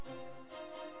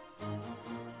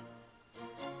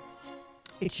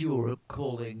It's Europe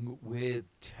Calling with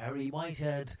Terry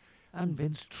Whitehead and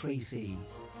Vince Tracy.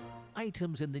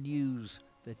 Items in the news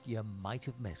that you might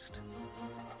have missed.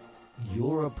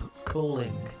 Europe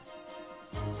Calling.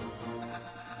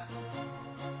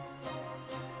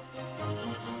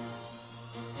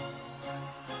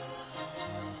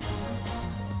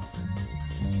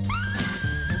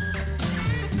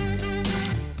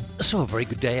 So, a very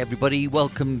good day, everybody.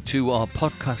 Welcome to our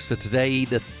podcast for today,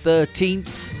 the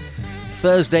 13th,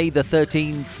 Thursday, the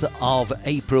 13th of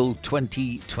April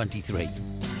 2023.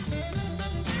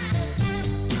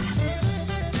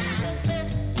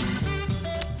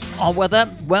 Our weather,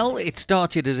 well, it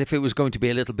started as if it was going to be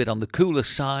a little bit on the cooler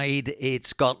side.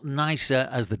 It's got nicer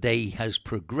as the day has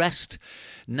progressed.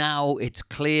 Now it's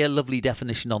clear, lovely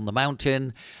definition on the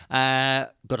mountain.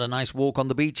 Got a nice walk on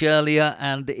the beach earlier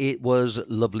and it was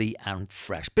lovely and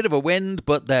fresh. Bit of a wind,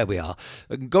 but there we are.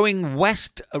 Going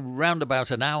west around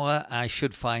about an hour, I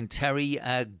should find Terry.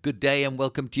 Good day and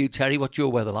welcome to you, Terry. What's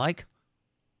your weather like?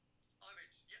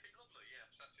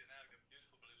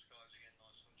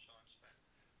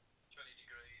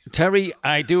 Terry,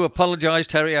 I do apologise,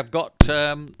 Terry. I've got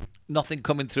nothing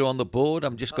coming through on the board.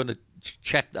 I'm just going to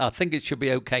check. I think it should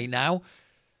be okay now.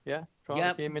 Yeah,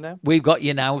 to hear me now. We've got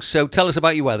you now. So tell us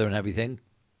about your weather and everything.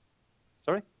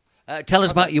 Sorry? Tell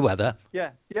us about your weather.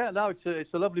 Yeah. No,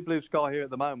 it's a lovely blue sky here at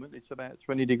the moment. It's about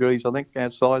 20 degrees, I think,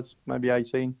 outside, maybe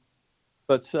 18.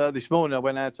 But this morning I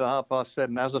went out at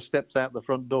 7:30. As I stepped out the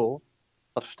front door,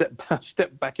 I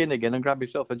stepped back in again and grabbed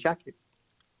myself a jacket,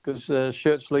 because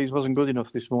shirt sleeves wasn't good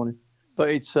enough this morning. But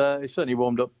it's certainly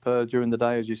warmed up during the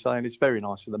day, as you say, and it's very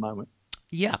nice at the moment.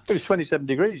 Yeah. It was 27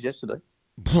 degrees yesterday.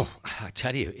 I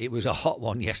tell you, it was a hot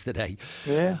one yesterday.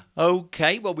 Yeah.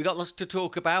 Okay, well, we got lots to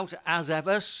talk about, as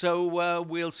ever, so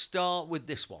we'll start with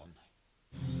this one.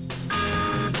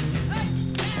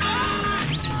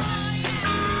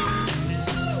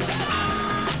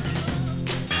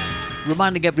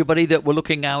 Reminding everybody that we're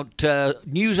looking at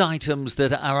news items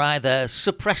that are either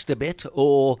suppressed a bit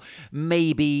or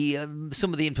maybe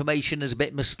some of the information is a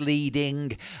bit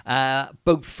misleading,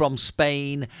 both from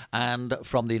Spain and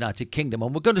from the United Kingdom.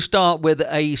 And we're going to start with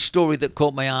a story that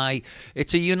caught my eye.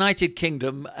 It's a United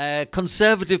Kingdom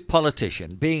Conservative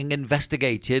politician being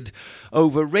investigated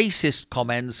over racist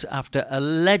comments after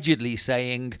allegedly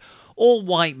saying all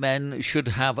white men should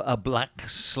have a black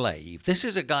slave. This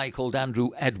is a guy called Andrew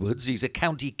Edwards. He's a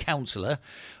county councillor,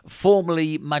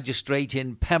 formerly magistrate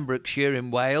in Pembrokeshire in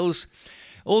Wales.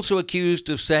 Also accused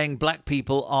of saying black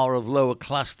people are of lower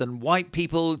class than white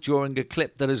people during a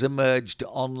clip that has emerged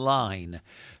online.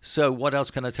 So what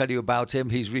else can I tell you about him?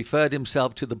 He's referred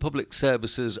himself to the Public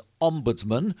Services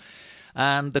Ombudsman.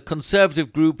 And the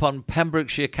Conservative group on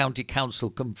Pembrokeshire County Council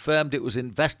confirmed it was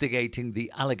investigating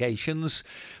the allegations.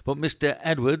 But Mr.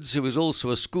 Edwards, who is also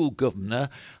a school governor,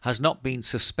 has not been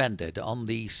suspended. On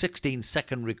the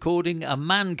 16-second recording, a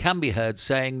man can be heard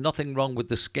saying nothing wrong with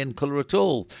the skin colour at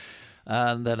all.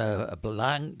 And then a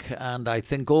blank, and I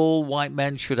think all white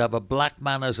men should have a black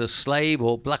man as a slave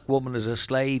or black woman as a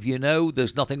slave. You know,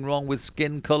 there's nothing wrong with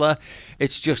skin colour.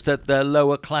 It's just that they're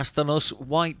lower class than us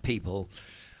white people.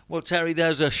 Well, Terry,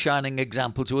 there's a shining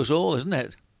example to us all, isn't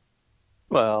it?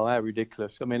 Well, how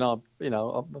ridiculous. I mean,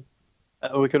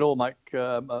 we can all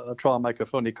try and make a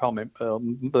funny comment,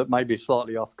 but maybe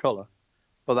slightly off colour.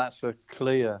 But that's a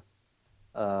clear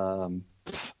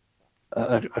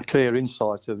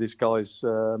insight of this guy's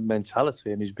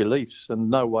mentality and his beliefs, and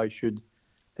no way should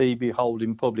he be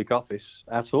holding public office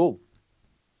at all.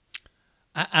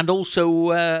 And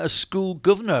also a school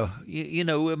governor,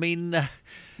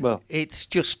 well, it's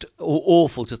just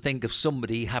awful to think of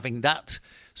somebody having that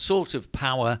sort of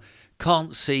power,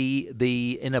 can't see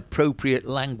the inappropriate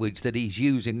language that he's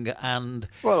using. And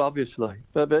well, obviously,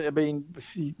 but I mean,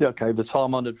 okay, the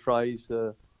time-honoured phrase,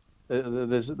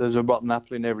 there's a rotten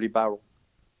apple in every barrel,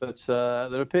 but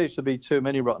there appears to be too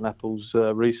many rotten apples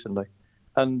recently,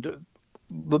 and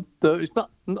it's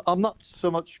not. I'm not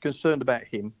so much concerned about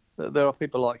him. There are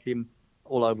people like him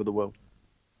all over the world.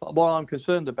 But what I'm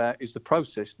concerned about is the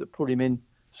process that put him in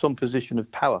some position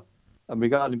of power. And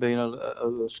regarding being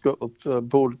a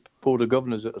board of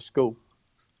governors at a school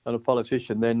and a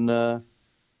politician, then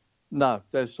no,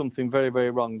 there's something very,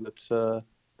 very wrong that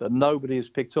nobody has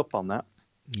picked up on that.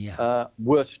 Yeah.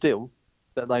 Worse still,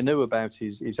 that they knew about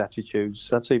his attitudes.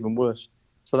 That's even worse.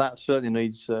 So that certainly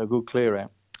needs a good clear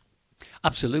out.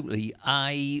 Absolutely.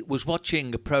 I was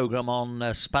watching a program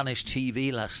on Spanish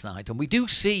TV last night, and we do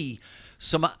see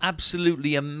some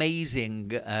absolutely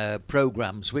amazing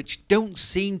programs which don't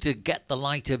seem to get the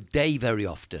light of day very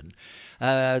often.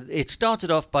 It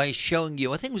started off by showing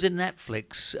you, I think it was in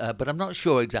Netflix, but I'm not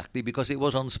sure exactly because it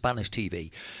was on Spanish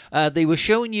TV. They were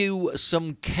showing you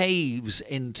some caves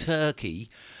in Turkey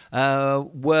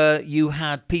where you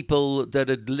had people that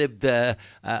had lived there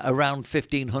around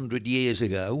 1500 years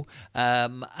ago,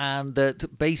 and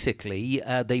that basically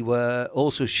they were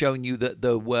also showing you that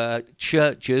there were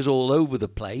churches all over the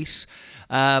place.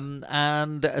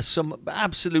 And some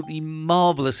absolutely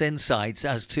marvellous insights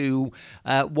as to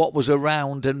what was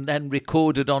around and then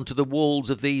recorded onto the walls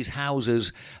of these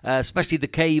houses, especially the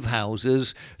cave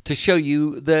houses, to show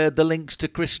you the links to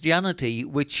Christianity,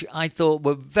 which I thought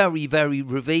were very, very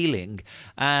revealing.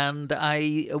 And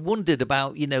I wondered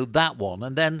about, that one.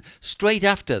 And then straight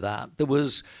after that, there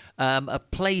was a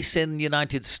place in the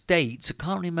United States. I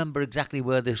can't remember exactly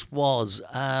where this was,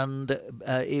 and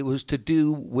it was to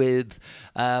do with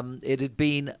it had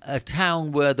been a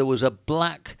town where there was a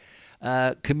black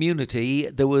community.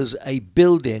 There was a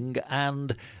building,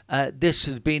 and this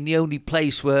had been the only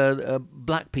place where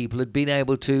black people had been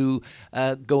able to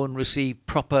go and receive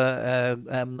proper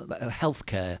health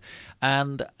care.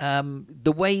 And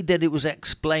the way that it was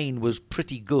explained was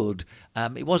pretty good.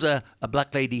 It was a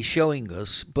black lady showing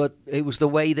us, but it was the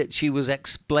way that she was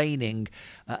explaining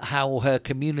how her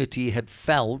community had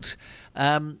felt.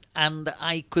 And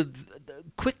I could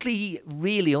quickly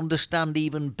really understand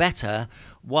even better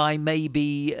why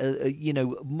maybe,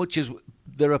 much as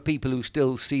there are people who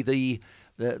still see the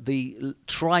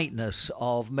triteness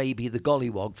of maybe the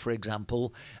gollywog, for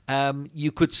example,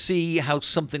 you could see how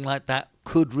something like that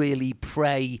could really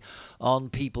prey on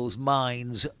people's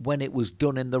minds when it was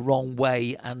done in the wrong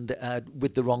way and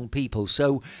with the wrong people.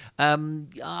 So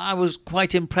I was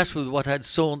quite impressed with what I'd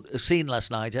seen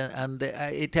last night, and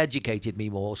it educated me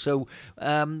more. So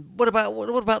what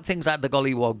about things like the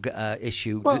gollywog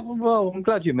issue? Well, I'm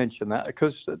glad you mentioned that,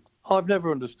 because I've never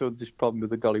understood this problem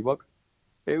with the gollywog.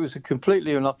 It was a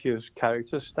completely innocuous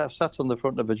character sat on the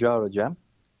front of a jar of jam,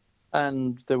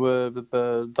 and there were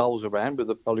dolls around with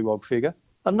a gollywog figure,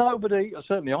 and nobody,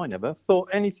 certainly I never, thought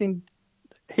anything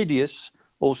hideous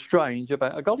or strange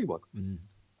about a gollywog.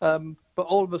 But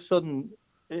all of a sudden,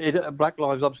 Black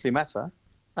Lives obviously matter,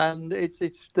 and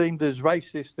it's deemed as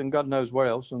racist and God knows where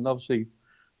else, and obviously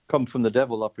come from the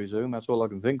devil, I presume. That's all I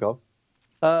can think of.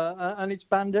 And it's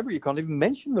banned everywhere. You can't even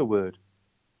mention the word.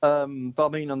 But I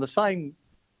mean, on the same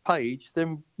page,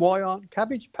 then why aren't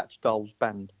Cabbage Patch dolls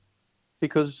banned?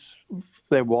 Because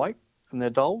they're white and they're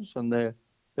dolls and they're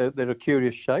a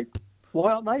curious shape.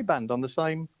 Why aren't they banned on the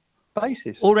same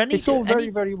basis? It's all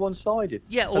very one-sided.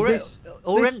 Yeah, this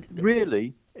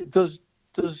really does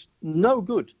no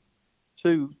good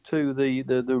to the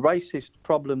racist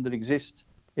problem that exists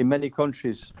in many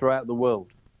countries throughout the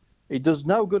world. It does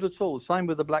no good at all. Same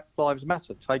with the Black Lives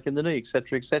Matter, taking the knee,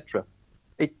 etc., etc.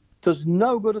 It does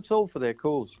no good at all for their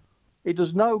cause. It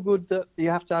does no good that you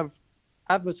have to have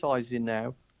advertising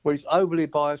now where it's overly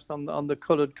biased on the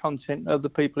coloured content of the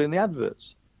people in the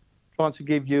adverts, trying to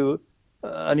give you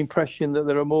an impression that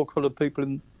there are more coloured people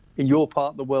in your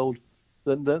part of the world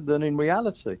than in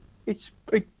reality. It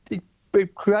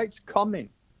creates comment,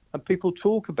 and people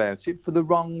talk about it for the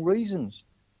wrong reasons.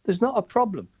 There's not a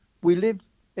problem. We live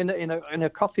in a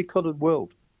coffee-coloured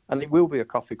world, and it will be a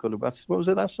coffee-coloured. What was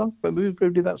it, that song? Who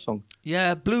did that song?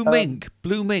 Yeah, Blue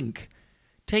Mink.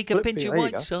 Take a pinch of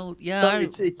white salt. Yeah, so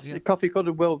it's a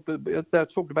coffee-coloured world. But they're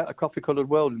talking about a coffee-coloured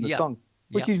world in the song,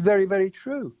 which is very, very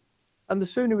true. And the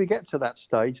sooner we get to that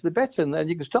stage, the better. And then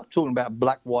you can stop talking about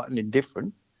black, white, and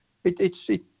indifferent.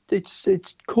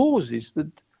 It causes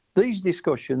these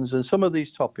discussions and some of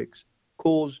these topics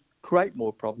create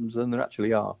more problems than there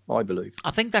actually are, I believe.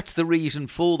 I think that's the reason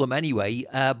for them anyway.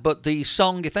 But the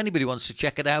song, if anybody wants to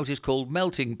check it out, is called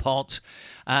Melting Pot.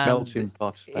 And Melting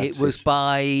Pot. It was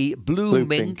by Blue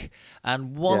Mink.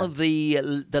 And one of the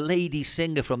lady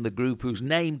singer from the group, whose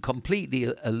name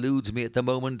completely eludes me at the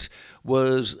moment,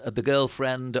 was the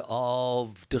girlfriend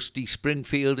of Dusty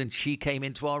Springfield, and she came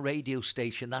into our radio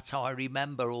station. That's how I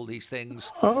remember all these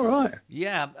things. All right.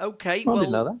 Yeah, okay. I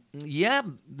didn't know that. Yeah,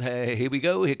 here we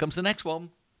go. Here comes the next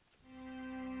one.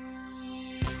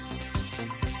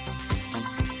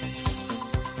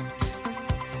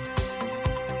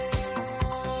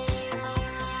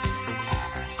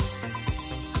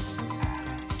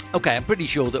 Okay, I'm pretty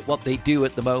sure that what they do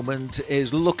at the moment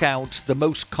is look out the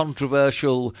most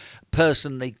controversial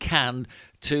person they can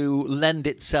to lend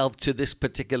itself to this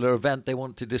particular event they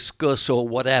want to discuss or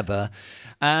whatever.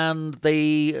 And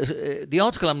the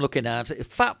article I'm looking at,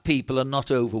 fat people are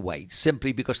not overweight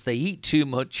simply because they eat too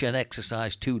much and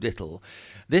exercise too little.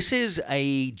 This is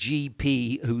a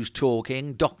GP who's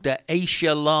talking, Dr.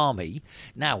 Aisha Lamy.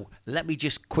 Now, let me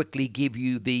just quickly give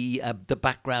you the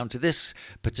background to this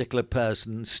particular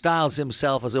person. Styles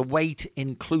himself as a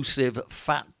weight-inclusive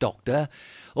fat doctor.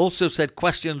 Also said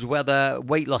questions whether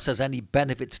weight loss has any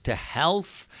benefits to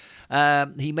health.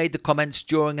 He made the comments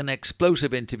during an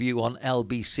explosive interview on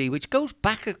LBC, which goes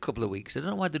back a couple of weeks. I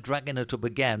don't know why they're dragging it up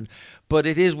again, but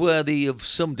it is worthy of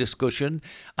some discussion,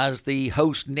 as the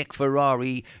host Nick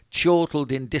Ferrari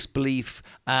chortled in disbelief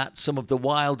at some of the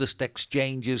wildest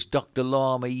exchanges. Dr.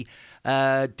 Lamy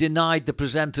denied the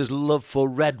presenter's love for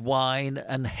red wine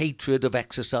and hatred of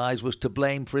exercise was to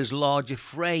blame for his larger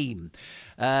frame.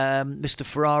 Mr.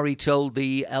 Ferrari told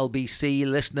the LBC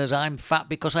listeners, "I'm fat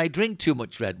because I drink too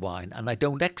much red wine and I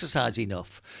don't exercise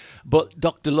enough." But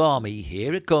Dr. Lamy,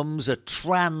 here it comes, a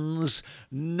trans,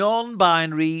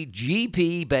 non-binary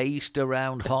GP based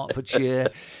around Hertfordshire,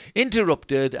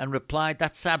 interrupted and replied,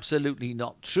 "That's absolutely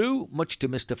not true," much to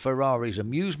Mr. Ferrari's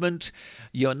amusement.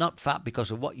 "You're not fat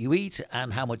because of what you eat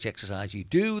and how much exercise you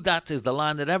do. That is the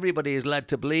line that everybody is led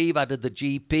to believe," added the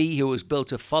GP, who has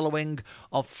built a following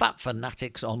of fat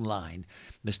fanatics online.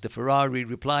 Mr. Ferrari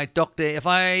replied, "Doctor, if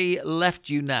I left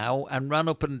you now and ran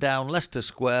up and down Leicester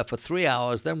Square for 3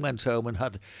 hours, then went home and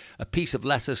had a piece of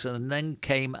lettuce and then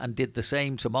came and did the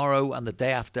same tomorrow and the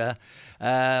day after,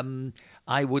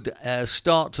 I would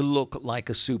start to look like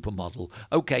a supermodel."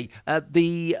 Okay,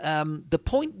 the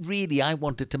point really I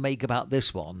wanted to make about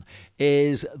this one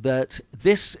is that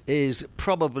this is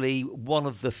probably one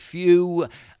of the few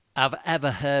I've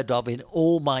ever heard of in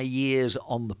all my years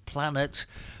on the planet.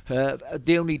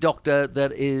 The only doctor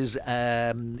that is,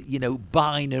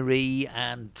 binary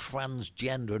and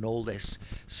transgender and all this.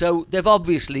 So they've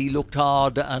obviously looked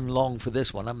hard and long for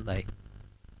this one, haven't they?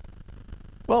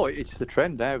 Well, it's the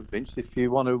trend now, Vince. If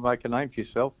you want to make a name for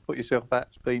yourself, put yourself out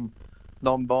as being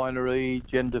non-binary,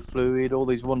 gender fluid, all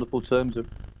these wonderful terms that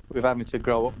we're having to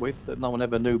grow up with that no one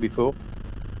ever knew before,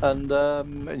 and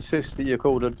insist that you're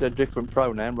called a different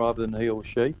pronoun rather than he or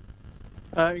she.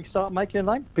 You start making a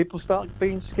name. People start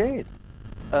being scared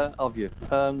of you.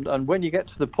 And when you get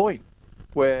to the point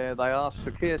where they ask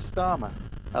Sir Keir Starmer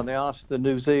and they ask the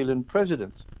New Zealand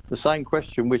president the same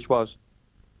question, which was,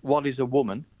 "What is a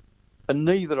woman?" and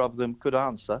neither of them could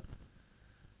answer.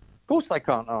 Of course they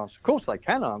can't answer. Of course they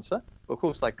can answer. But of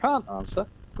course they can't answer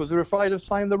because they're afraid of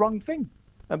saying the wrong thing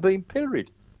and being pilloried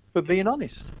for being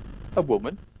honest. A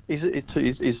woman is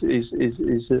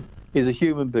a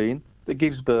human being that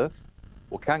gives birth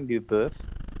or can give birth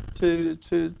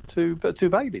to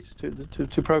babies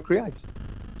to procreate.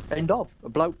 End of. A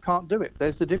bloke can't do it.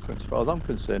 There's the difference, as far as I'm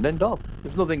concerned. End of.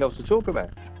 There's nothing else to talk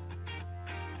about.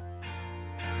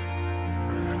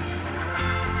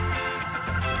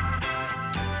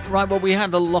 Right, well, we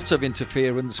had a lot of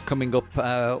interference coming up,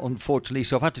 unfortunately,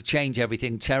 so I've had to change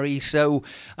everything, Terry. So,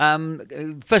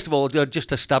 first of all,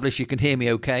 just establish you can hear me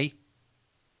okay?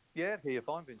 Yeah, I hear you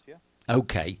fine, Vince, yeah.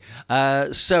 Okay,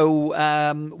 so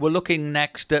we're looking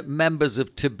next at members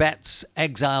of Tibet's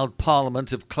exiled parliament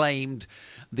have claimed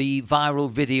the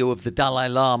viral video of the Dalai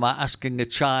Lama asking a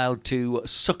child to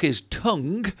suck his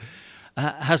tongue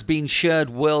has been shared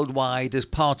worldwide as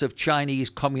part of Chinese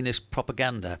communist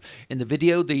propaganda. In the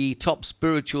video, the top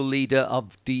spiritual leader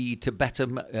of the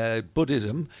Tibetan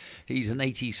Buddhism, he's an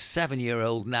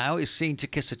 87-year-old now, is seen to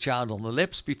kiss a child on the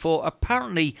lips before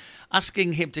apparently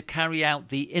asking him to carry out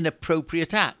the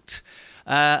inappropriate act.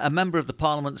 A member of the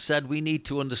parliament said, "We need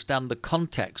to understand the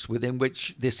context within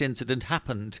which this incident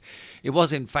happened. It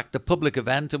was in fact a public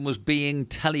event and was being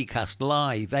telecast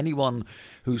live. Anyone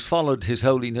who's followed His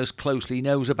Holiness closely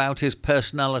knows about his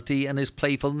personality and his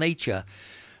playful nature."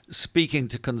 Speaking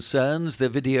to Concerns, the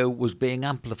video was being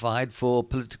amplified for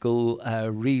political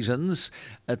reasons.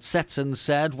 Tsetsen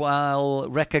said, while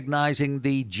recognising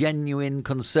the genuine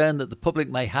concern that the public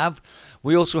may have,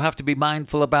 we also have to be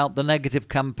mindful about the negative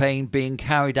campaign being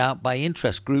carried out by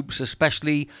interest groups,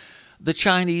 especially the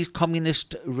Chinese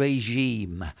communist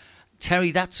regime.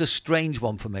 Terry, that's a strange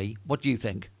one for me. What do you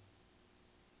think?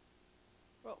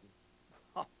 Well,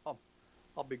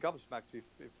 I'll be gobsmacked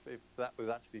if that was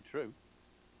actually true.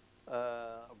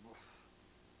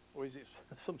 Or is it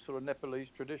some sort of Nepalese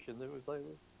tradition?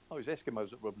 It's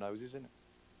Eskimos that rub noses, isn't it?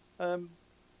 I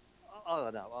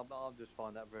don't know. I just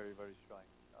find that very, very strange.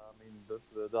 I mean,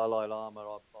 the Dalai Lama,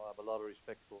 I have a lot of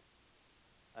respect for,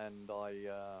 and I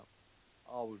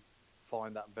would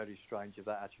find that very strange if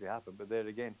that actually happened. But there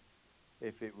again,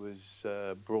 if it was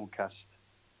broadcast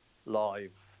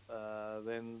live,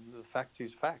 then the fact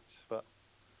is fact. But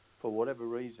for whatever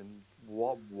reason,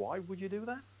 why would you do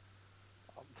that?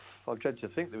 I dread to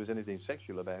think there was anything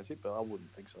sexual about it, but I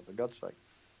wouldn't think so, for God's sake.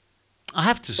 I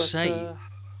have to But say,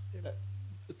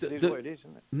 it is the, what it is,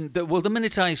 isn't it? well, the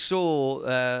minute I saw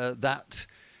that,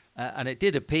 and it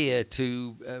did appear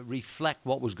to reflect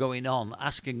what was going on,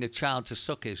 asking a child to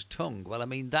suck his tongue. Well, I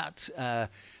mean that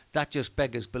just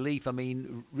beggars belief. I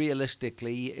mean,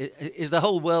 realistically, is the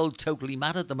whole world totally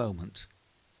mad at the moment?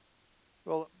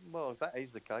 Well, if that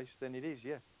is the case, then it is,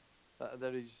 yeah.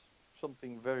 There is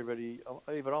something very, very.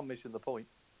 Either I'm missing the point,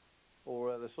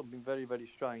 or there's something very, very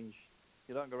strange.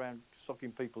 You don't go around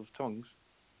sucking people's tongues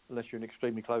unless you're in an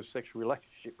extremely close sexual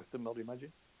relationship with them, I'd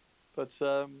imagine. But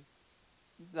no,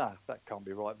 that can't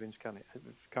be right, Vince, can it?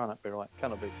 It cannot be right.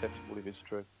 Cannot be acceptable if it's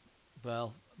true.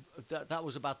 Well, that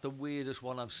was about the weirdest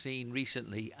one I've seen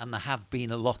recently, and there have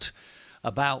been a lot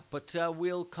about. But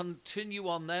we'll continue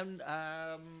on then.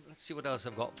 Let's see what else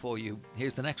I've got for you.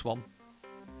 Here's the next one.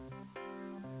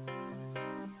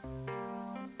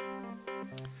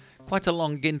 Quite a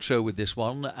long intro with this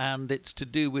one, and it's to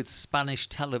do with Spanish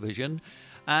television.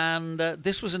 And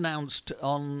this was announced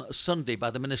on Sunday by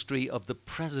the Ministry of the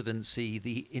Presidency,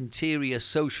 the Interior,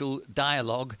 Social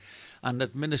Dialogue and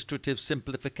Administrative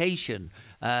Simplification.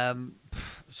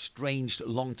 Strange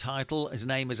long title. His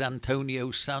name is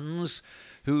Antonio Sanz,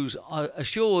 who's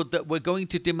assured that we're going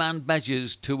to demand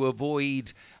measures to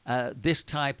avoid this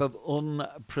type of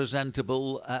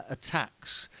unpresentable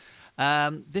attacks.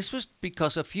 This was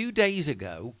because a few days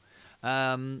ago,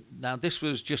 now this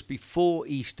was just before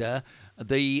Easter,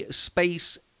 the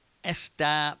Space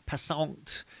Esta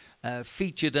Passant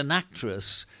featured an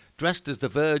actress dressed as the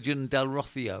Virgin del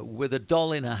Rocío with a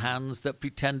doll in her hands that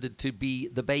pretended to be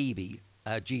the baby,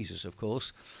 Jesus of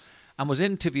course, and was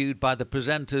interviewed by the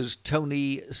presenters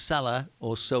Tony Sala,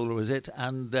 or Sola is it,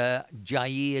 and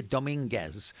Jair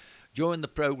Dominguez. During the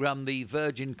programme, the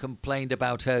Virgin complained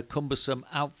about her cumbersome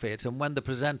outfit, and when the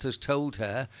presenters told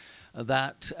her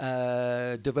that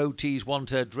devotees want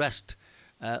her dressed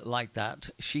like that,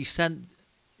 she sent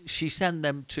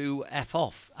them to F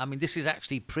off. I mean, this is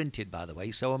actually printed, by the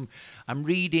way, so I'm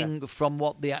reading from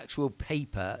what the actual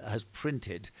paper has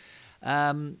printed.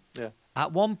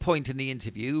 At one point in the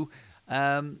interview,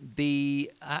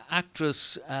 the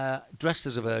actress dressed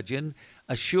as a virgin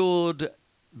assured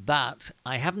that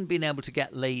I haven't been able to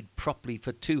get laid properly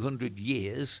for 200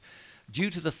 years due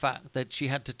to the fact that she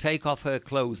had to take off her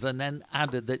clothes, and then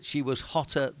added that she was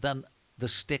hotter than the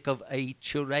stick of a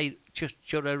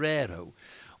churrero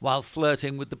while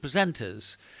flirting with the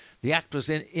presenters. The actress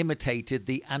imitated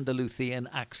the Andalusian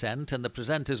accent, and the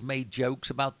presenters made jokes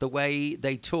about the way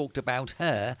they talked about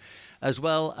her, as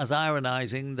well as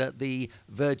ironising that the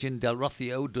Virgin del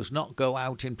Rocío does not go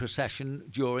out in procession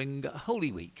during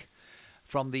Holy Week.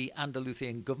 From the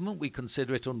Andalusian government, we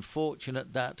consider it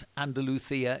unfortunate that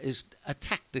Andalusia is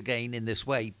attacked again in this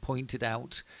way, pointed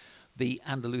out the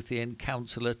Andalusian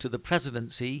councillor to the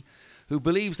presidency, who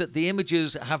believes that the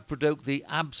images have provoked the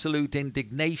absolute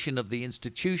indignation of the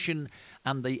institution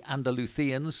and the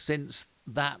Andalusians, since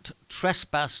that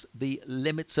trespass the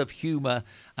limits of humour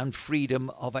and freedom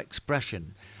of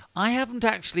expression. I haven't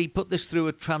actually put this through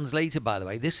a translator, by the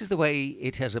way. This is the way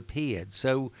it has appeared.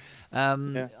 So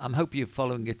I'm hoping you're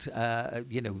following it,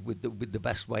 with the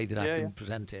best way that I can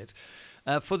present it.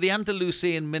 For the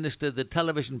Andalusian minister, the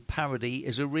television parody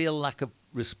is a real lack of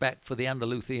respect for the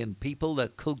Andalusian people, their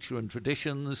culture and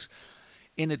traditions.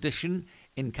 In addition,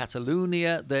 in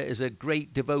Catalonia, there is a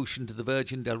great devotion to the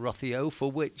Virgin del Rocío,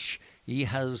 for which he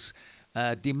has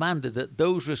demanded that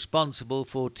those responsible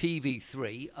for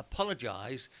TV3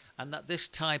 apologise and that this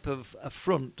type of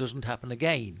affront doesn't happen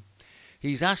again.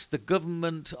 He's asked the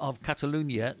government of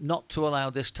Catalonia not to allow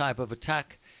this type of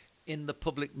attack in the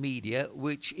public media,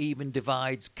 which even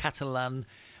divides Catalan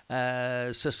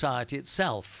society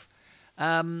itself.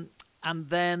 And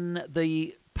then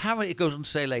the parody, it goes on to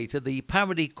say later, the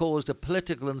parody caused a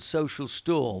political and social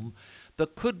storm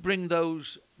that could bring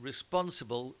those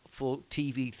responsible for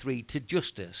TV3 to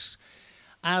justice.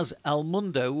 As El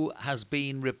Mundo has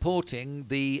been reporting,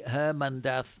 the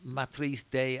Hermandad Matriz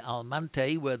de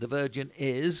Almante, where the Virgin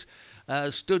is,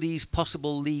 studies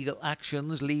possible legal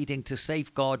actions leading to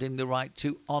safeguarding the right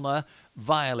to honour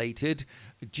violated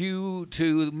due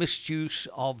to misuse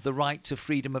of the right to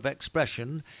freedom of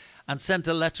expression, and sent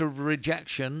a letter of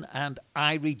rejection, and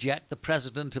I reject the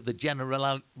President of the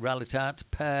Generalitat,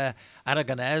 Per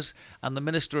Aragonés, and the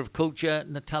Minister of Culture,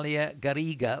 Natalia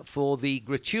Garriga, for the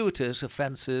gratuitous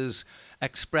offences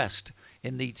expressed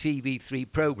in the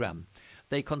TV3 programme.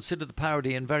 They consider the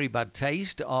parody in very bad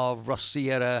taste of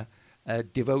Rociera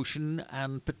devotion,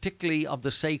 and particularly of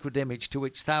the sacred image to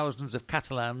which thousands of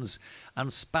Catalans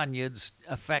and Spaniards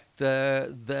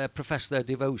profess their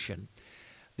devotion.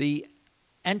 The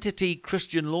Entity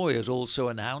Christian Lawyers also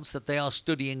announced that they are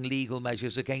studying legal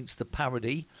measures against the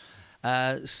parody,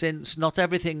 since not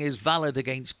everything is valid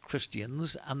against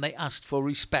Christians, and they asked for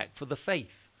respect for the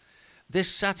faith. This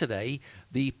Saturday,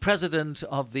 the president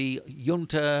of the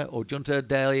Junta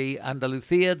de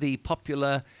Andalucía, the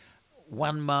popular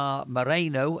Juanma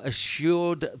Moreno,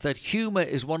 assured that humour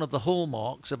is one of the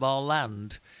hallmarks of our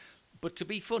land. But to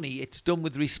be funny, it's done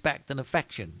with respect and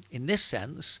affection. In this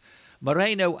sense,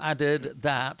 Moreno added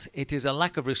that it is a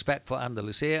lack of respect for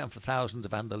Andalusia and for thousands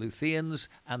of Andalusians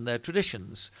and their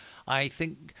traditions. I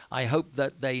hope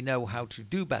that they know how to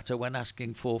do better when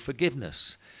asking for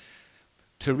forgiveness.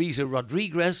 Teresa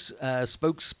Rodriguez,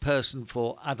 spokesperson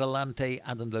for Adelante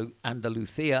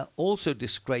Andalucía, also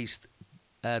disgraced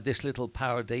this little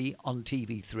parody on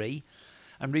TV3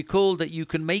 and recalled that you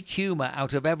can make humour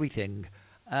out of everything,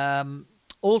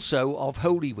 also of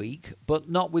Holy Week, but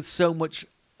not with so much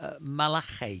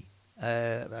malache,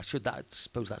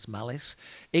 suppose that's malice,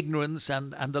 ignorance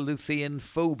and Andalusian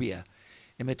phobia,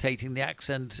 imitating the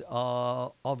accent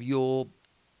of your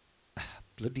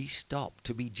bloody stop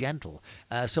to be gentle.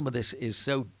 Some of this is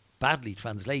so badly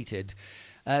translated.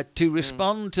 To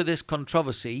respond to this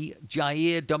controversy,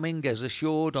 Jair Dominguez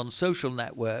assured on social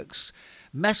networks,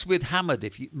 mess with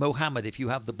Mohammed if you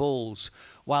have the balls,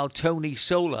 while Tony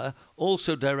Sola,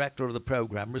 also director of the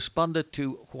programme, responded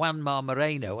to Juanma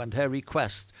Moreno and her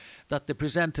request that the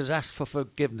presenters ask for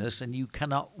forgiveness and you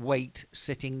cannot wait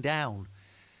sitting down.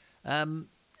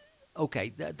 Okay,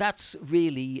 that's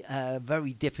really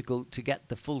very difficult to get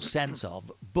the full sense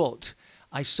of, but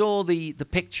I saw the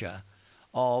picture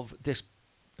of this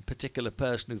particular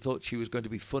person who thought she was going to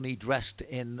be funny, dressed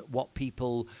in what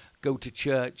people go to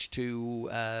church to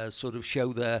sort of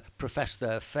profess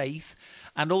their faith.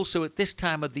 And also at this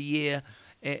time of the year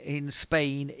in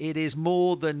Spain, it is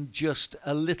more than just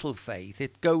a little faith.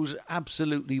 It goes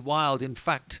absolutely wild. In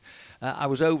fact, I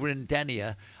was over in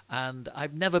Denia, and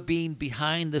I've never been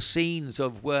behind the scenes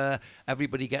of where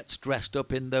everybody gets dressed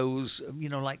up in those,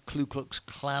 like Ku Klux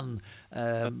Klan.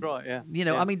 That's right, yeah.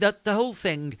 I mean, the whole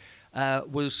thing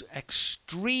was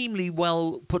extremely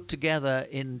well put together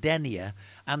in Denia.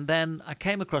 And then I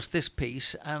came across this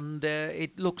piece, and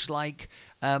it looks like,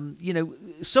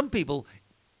 some people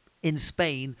in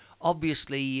Spain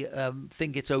obviously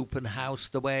think it's open house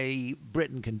the way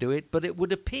Britain can do it, but it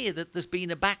would appear that there's been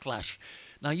a backlash.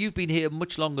 Now, you've been here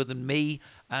much longer than me,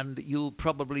 and you'll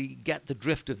probably get the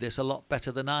drift of this a lot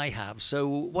better than I have. So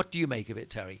what do you make of it,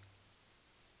 Terry?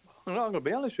 I'm going to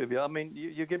be honest with you. I mean,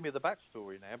 you give me the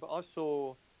backstory now, but I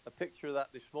saw a picture of that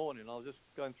this morning. I was just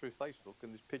going through Facebook,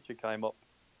 and this picture came up,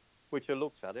 which I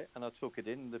looked at it, and I took it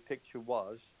in. The picture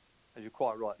was, as you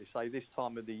quite rightly say, this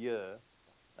time of the year,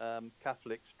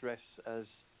 Catholics dress as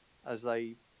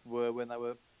they were when they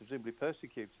were presumably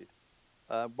persecuted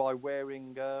by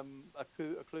wearing a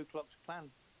Ku Klux Klan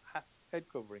hat, head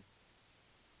covering,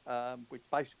 which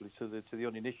basically to the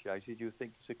uninitiated you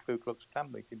think it's a Ku Klux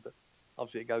Klan meeting, but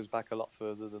obviously it goes back a lot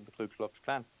further than the Ku Klux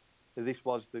Klan. This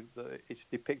was it's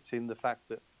depicting the fact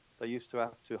that they used to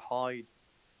have to hide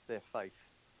their faith,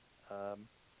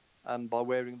 and by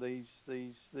wearing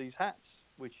these hats,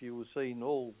 which you will see in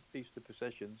all Easter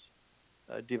processions,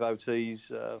 devotees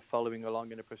following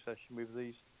along in a procession with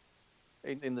these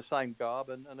in the same garb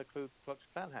and a Ku Klux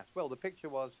Klan hat. Well, the picture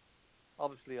was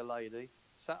obviously a lady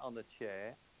sat on a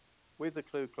chair with the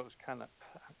Ku Klux Klan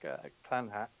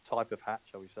hat, type of hat,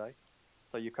 shall we say,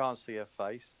 so you can't see her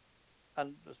face,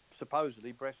 and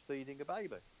supposedly breastfeeding a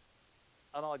baby.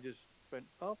 And I just went,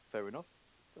 oh, fair enough.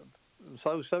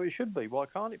 So it should be. Why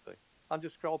can't it be? And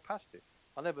just scrolled past it.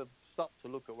 I never stopped to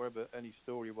look at wherever any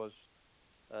story was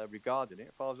regarding it.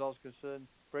 As far as I was concerned,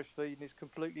 breastfeeding is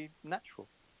completely natural.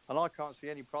 And I can't see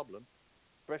any problem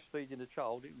breastfeeding a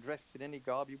child dressed in any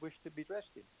garb you wish to be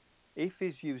dressed in. If,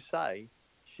 as you say,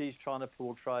 she's trying to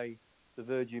portray the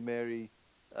Virgin Mary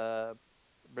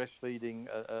breastfeeding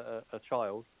a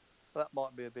child, that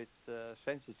might be a bit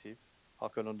sensitive, I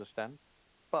can understand.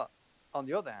 But on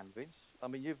the other hand, Vince, I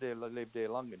mean, you've lived here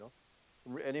long enough,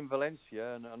 and in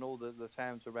Valencia and all the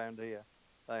towns around here,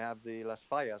 they have the Las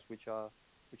Fallas, which are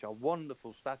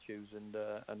wonderful statues and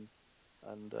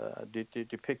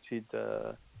depicted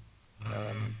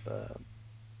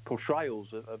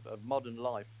portrayals of modern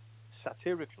life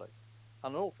satirically,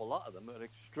 and an awful lot of them are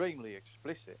extremely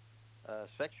explicit,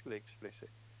 sexually explicit,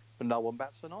 but no one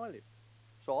bats an eyelid.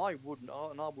 So I would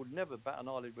never bat an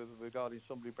eyelid regarding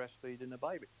somebody breastfeeding a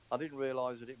baby. I didn't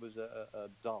realise that it was a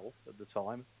doll at the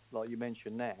time, like you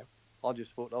mentioned now. I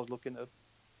just thought I was looking at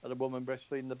a woman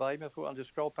breastfeeding the baby. I thought I'd just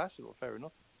scroll past it. Well, fair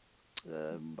enough.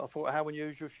 I thought how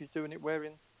unusual she's doing it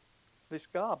wearing this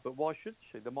garb. But why should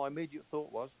she? My immediate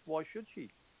thought was, why should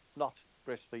she not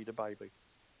breastfeed a baby?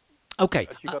 Okay.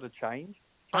 Has she got to change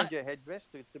I, her headdress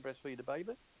to breastfeed a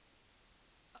baby?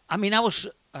 I mean, I was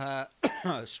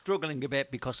struggling a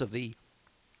bit because of the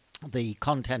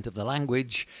content of the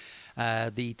language,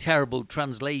 the terrible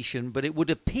translation, but it would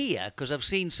appear, because I've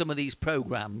seen some of these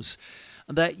programs,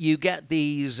 that you get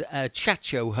these chat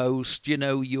show hosts,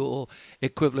 your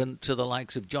equivalent to the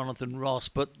likes of Jonathan Ross,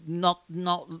 but not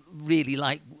really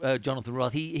like Jonathan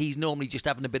Ross. He's normally just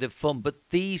having a bit of fun, but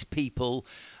these people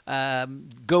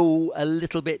go a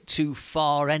little bit too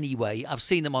far anyway. I've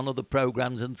seen them on other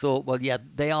programs and thought, well, yeah,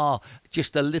 they are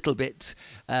just a little bit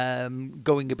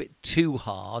going a bit too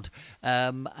hard.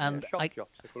 And shock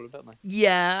jocks, they call it, don't they?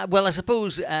 Yeah, well, I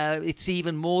suppose it's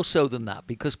even more so than that,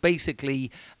 because basically,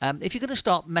 if you're going to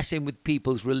start messing with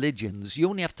people's religions, you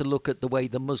only have to look at the way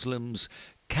the Muslims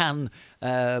can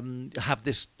have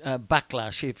this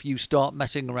backlash if you start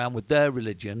messing around with their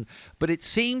religion. But it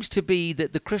seems to be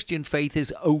that the Christian faith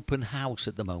is open house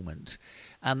at the moment.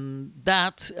 And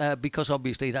that, because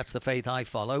obviously that's the faith I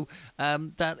follow,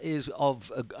 that is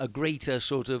of a greater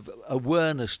sort of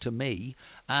awareness to me.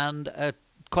 And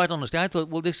quite honestly, I thought,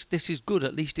 well, this is good.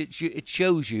 At least it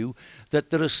shows you that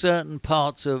there are certain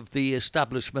parts of the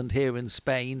establishment here in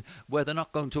Spain where they're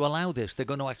not going to allow this. They're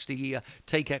going to actually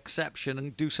take exception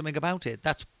and do something about it.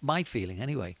 That's my feeling,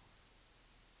 anyway.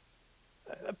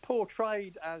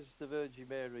 Portrayed as the Virgin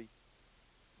Mary,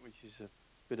 which is a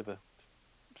bit of a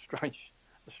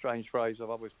strange phrase. I've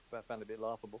always found it a bit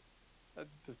laughable.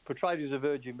 Portrayed as a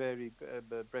Virgin Mary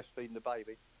breastfeeding the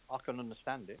baby, I can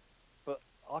understand it. But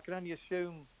I can only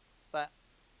assume that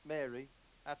Mary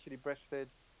actually breastfed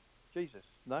Jesus,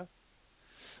 no?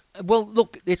 Well,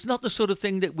 look, it's not the sort of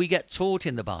thing that we get taught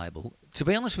in the Bible. To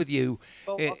be honest with you...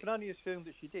 Well, I can only assume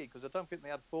that she did, because I don't think they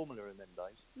had formula in them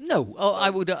days. No, I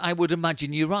would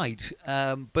imagine you're right.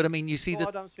 But, I mean, you see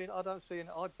that...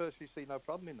 I personally see no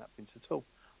problem in that, Vince, at all.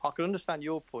 I can understand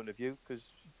your point of view, because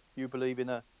you believe in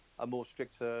a more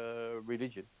strict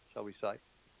religion, shall we say.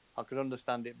 I can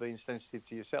understand it being sensitive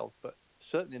to yourself, but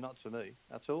certainly not to me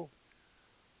at all,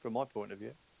 from my point of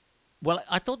view. Well,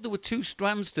 I thought there were two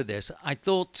strands to this. I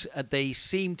thought they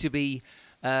seemed to be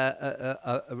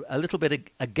a little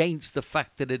bit against the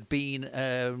fact that it had been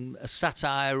a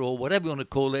satire or whatever you want to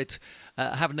call it,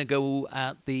 having a go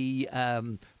at the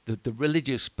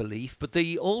religious belief, but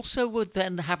they also were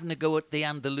then having a go at the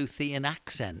Andalusian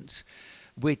accent,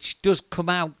 which does come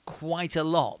out quite a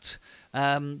lot.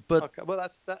 But okay, well,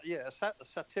 a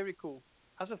satirical.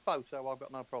 As a photo, I've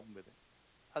got no problem with it.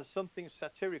 As something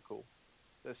satirical,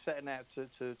 they're setting out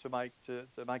to make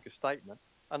a statement.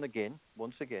 And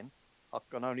once again, I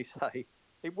can only say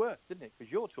it worked, didn't it?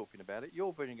 Because you're talking about it,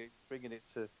 you're bringing it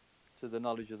to the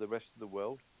knowledge of the rest of the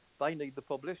world. They need the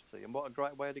publicity, and what a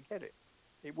great way to get it.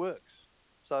 It works.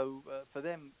 So for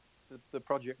them, the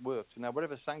project worked. Now,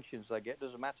 whatever sanctions they get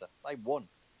doesn't matter. They won.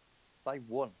 They've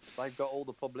got all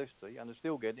the publicity, and they're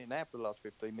still getting it now for the last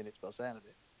 15 minutes by the sound of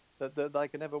it, that they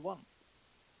can never won.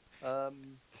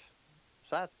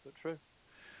 Sad, but true.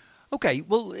 Okay,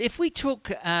 well, if we took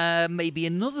maybe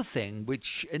another thing,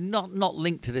 which not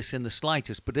linked to this in the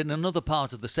slightest, but in another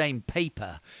part of the same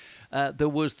paper, there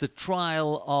was the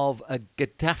trial of a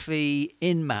Getafe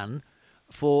Inman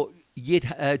for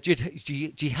jihadism.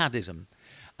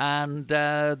 And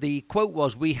the quote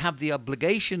was, "We have the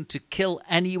obligation to kill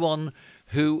anyone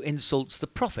who insults the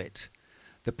Prophet."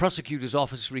 The prosecutor's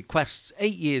office requests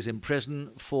 8 years in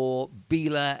prison for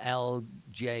Bila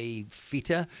El-J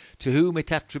Fita, to whom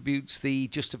it attributes the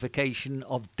justification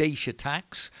of Daesh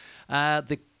attacks,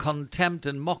 the contempt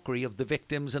and mockery of the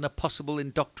victims, and a possible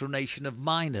indoctrination of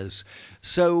minors.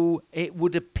 So it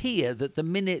would appear that the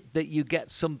minute that you get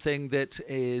something that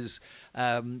is,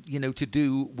 to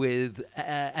do with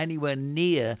anywhere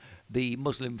near the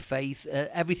Muslim faith,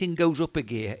 everything goes up a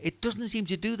gear. It doesn't seem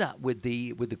to do that with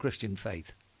the Christian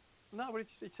faith. No, but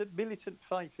it's a militant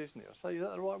faith, isn't it? I say, is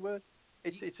that the right word?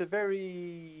 It's a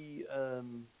very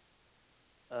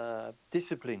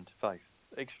disciplined faith,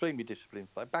 extremely disciplined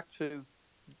faith. Back to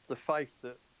the faith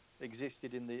that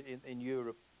existed in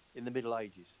Europe in the Middle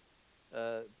Ages,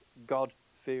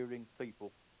 God-fearing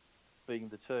people being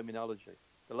the terminology.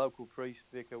 The local priest,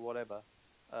 vicar, whatever.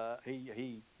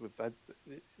 You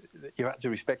had to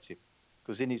respect him,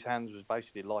 because in his hands was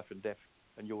basically life and death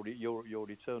and your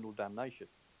eternal damnation.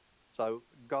 So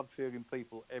God-fearing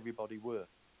people, everybody were.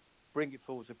 Bring it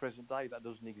forward to present day, that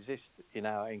doesn't exist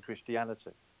in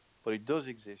Christianity, but it does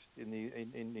exist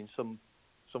in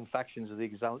some factions of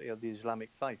the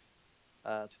Islamic faith,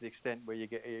 to the extent where you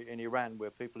get in Iran,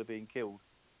 where people are being killed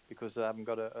because they haven't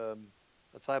got a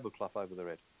tablecloth over their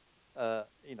head.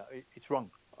 it's wrong.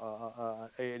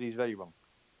 It is very wrong.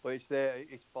 But it's there.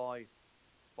 It's by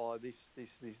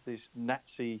this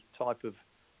Nazi type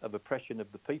of oppression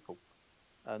of the people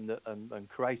and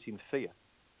creating fear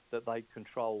that they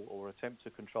control or attempt to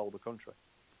control the country.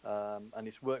 And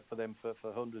it's worked for them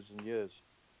for hundreds of years.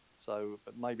 So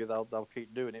but maybe they'll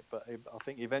keep doing it. But I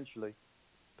think eventually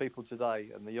people today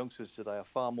and the youngsters today are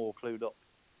far more clued up,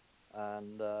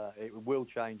 and it will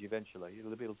change eventually.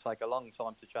 It'll take a long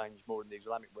time to change more in the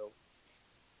Islamic world.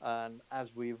 And as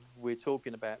we're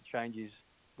talking about changes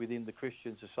within the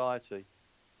Christian society,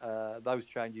 those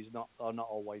changes are not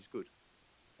always good.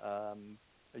 Um,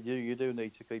 you do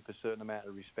need to keep a certain amount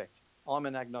of respect. I'm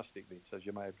an agnostic, Vince, as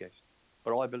you may have guessed,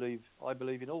 but I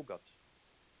believe in all gods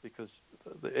because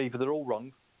either they're all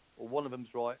wrong, or one of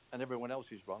them's right and everyone else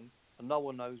is wrong, and no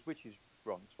one knows which is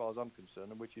wrong as far as I'm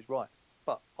concerned and which is right.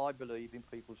 But I believe in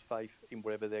people's faith in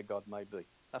wherever their God may be.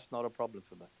 That's not a problem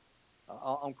for me.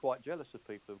 I'm quite jealous of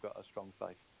people who've got a strong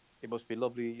faith. It must be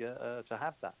lovely to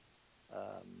have that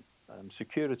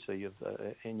security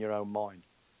in your own mind.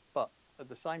 But at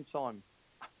the same time,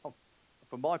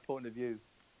 from my point of view,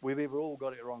 we've either all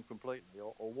got it wrong completely,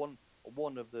 or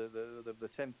one of the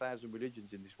 10,000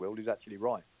 religions in this world is actually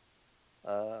right.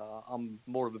 I'm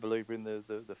more of a believer in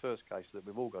the first case, that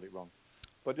we've all got it wrong.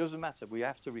 But it doesn't matter. We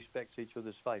have to respect each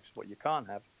other's faiths. What you can't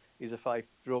have is a faith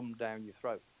drummed down your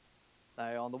throat.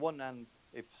 Now, on the one hand,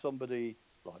 if somebody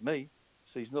like me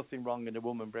sees nothing wrong in a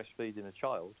woman breastfeeding a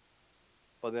child,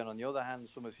 but then on the other hand,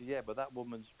 someone says, yeah, but that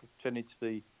woman's pretending to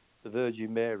be the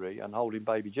Virgin Mary and holding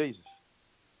baby Jesus.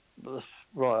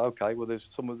 Right, okay, well,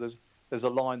 there's a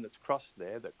line that's crossed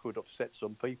there that could upset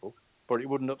some people, but it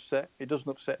doesn't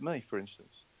upset me, for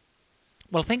instance.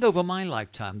 Well, I think over my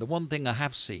lifetime, the one thing I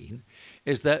have seen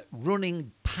is that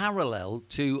running parallel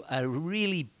to a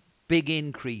really big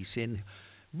increase in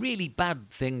really bad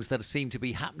things that seem to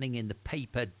be happening in the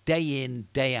paper day in,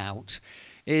 day out,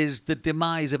 is the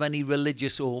demise of any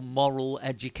religious or moral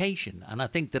education. And I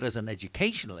think that as an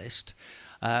educationalist,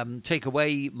 take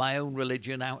away my own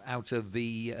religion out of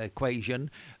the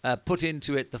equation, put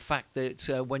into it the fact that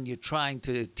when you're trying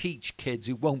to teach kids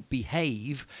who won't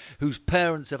behave, whose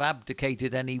parents have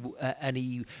abdicated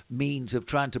any means of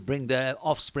trying to bring their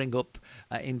offspring up,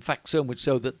 in fact, so much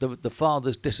so that the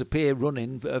fathers disappear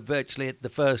running virtually at the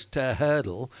first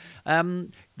hurdle.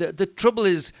 The trouble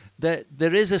is that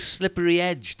there is a slippery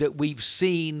edge that we've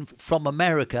seen from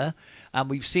America, and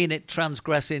we've seen it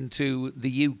transgress into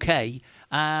the UK.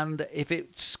 And if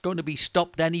it's going to be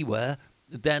stopped anywhere,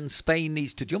 then Spain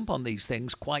needs to jump on these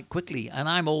things quite quickly. And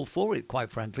I'm all for it, quite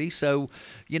frankly. So,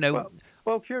 you know.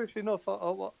 Well, curiously enough, I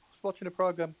was watching a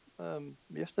program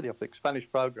yesterday, I think, Spanish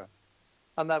program,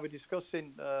 and they were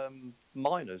discussing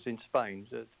miners in Spain,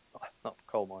 not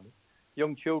coal miners,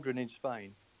 young children in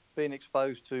Spain being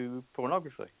exposed to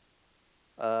pornography.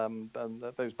 And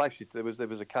there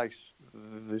was a case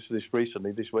this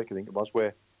recently, this week I think it was,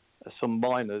 where some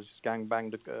miners gang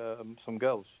banged some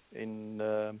girls in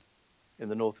the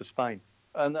north of Spain,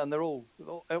 and they're all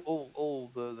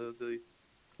the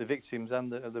victims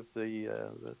and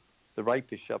the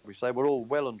rapists, shall we say, were all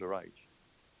well underage.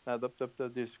 Now the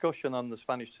discussion on the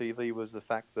Spanish TV was the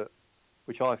fact that,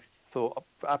 which I thought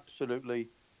absolutely,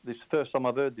 this is the first time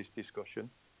I've heard this discussion,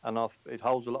 and it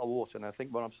holds a lot of water. And I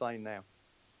think what I'm saying now,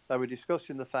 they were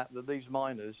discussing the fact that these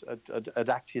miners had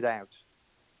acted out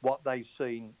what they've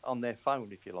seen on their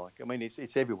phone, if you like. I mean,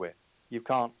 it's everywhere. You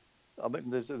can't. I mean,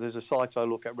 there's a site I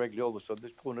look at regularly. All of a sudden,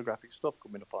 there's pornographic stuff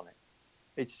coming up on it.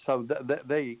 It's so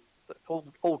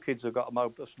all kids have got a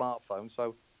smartphone,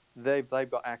 so they've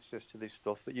got access to this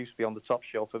stuff that used to be on the top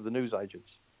shelf of the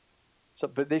newsagents. So,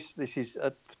 but this is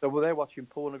so they're watching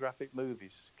pornographic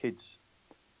movies, kids.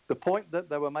 The point that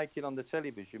they were making on the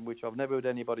television, which I've never heard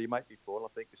anybody make before, and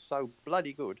I think is so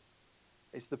bloody good,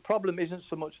 is the problem isn't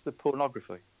so much the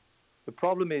pornography. The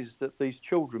problem is that these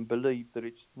children believe that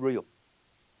it's real.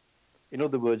 In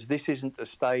other words, this isn't a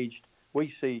staged. We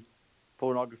see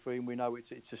pornography and we know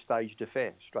it's a staged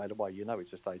affair straight away. You know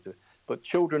it's a staged affair. But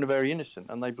children are very innocent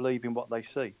and they believe in what they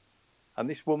see. And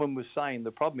this woman was saying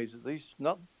the problem is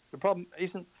that the problem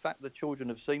isn't the fact that children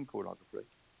have seen pornography.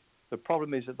 The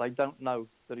problem is that they don't know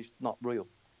that it's not real,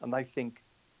 and they think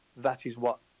that is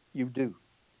what you do.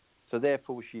 So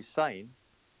therefore, she's saying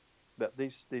that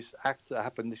this act that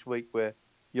happened this week, where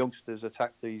youngsters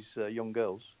attacked these young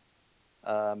girls,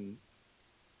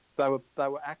 they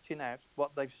were acting out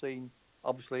what they've seen,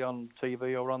 obviously on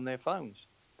TV or on their phones.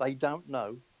 They don't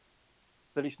know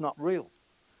that it's not real,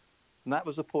 and that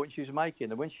was the point she was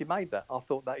making. And when she made that, I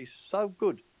thought that is so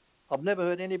good. I've never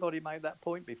heard anybody make that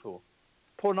point before.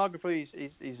 Pornography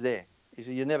is there.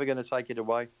 You're never going to take it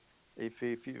away. If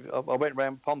you, I went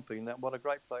around Pompeii, and what a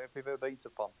great place! If you've ever been to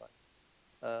Pompeii,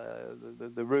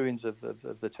 the ruins of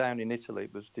the town in Italy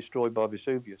was destroyed by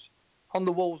Vesuvius. On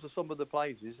the walls of some of the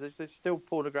places, there's still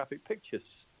pornographic pictures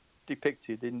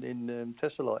depicted in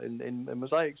tessellite, in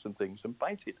mosaics and things, and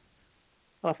painted.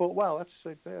 And I thought, wow,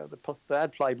 they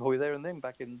had Playboy there and then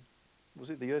back in, was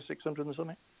it the year 600 or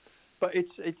something? But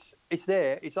it's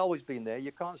there. It's always been there.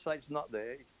 You can't say it's not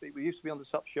there. We used to be on the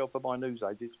top shelf of my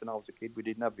newsagents when I was a kid. We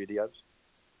didn't have videos,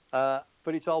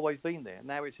 but it's always been there.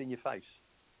 Now it's in your face.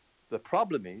 The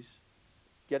problem is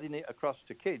getting it across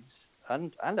to kids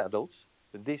and adults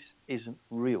that this isn't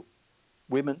real.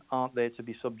 Women aren't there to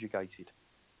be subjugated.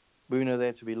 Women are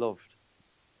there to be loved.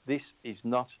 This is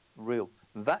not real.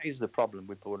 That is the problem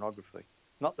with pornography.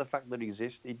 Not the fact that it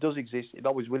exists. It does exist. It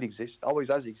always will exist. Always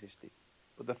has existed.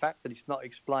 But the fact that it's not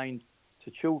explained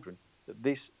to children that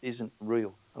this isn't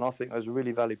real. And I think that's a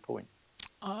really valid point.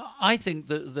 I think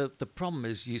that the problem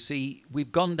is, you see,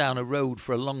 we've gone down a road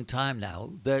for a long time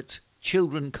now that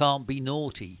children can't be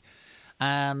naughty.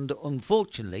 And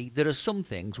unfortunately, there are some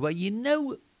things where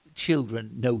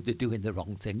children know they're doing the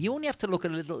wrong thing. You only have to look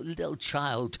at a little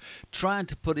child trying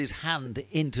to put his hand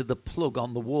into the plug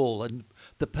on the wall and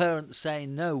the parents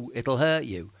saying, no, it'll hurt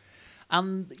you.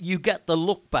 And you get the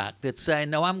look back that's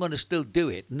saying, no, I'm going to still do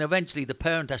it. And eventually the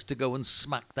parent has to go and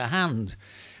smack the hand.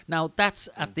 Now, that's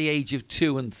at the age of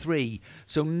 2 and 3.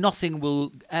 So nothing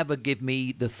will ever give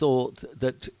me the thought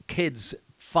that kids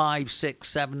 5, 6,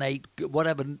 7, 8,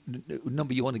 whatever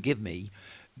number you want to give me,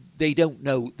 they don't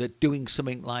know that doing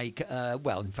something like,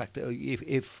 in fact,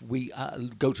 if we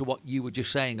go to what you were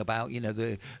just saying about,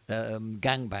 the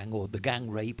gangbang or the gang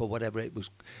rape or whatever it was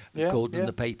called in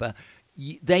the paper,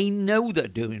 they know they're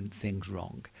doing things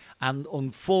wrong. And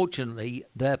unfortunately,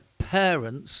 their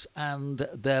parents and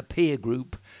their peer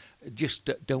group just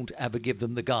don't ever give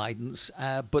them the guidance.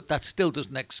 But that still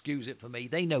doesn't excuse it for me.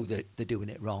 They know that they're doing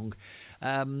it wrong.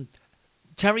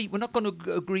 Terry, we're not going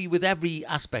to agree with every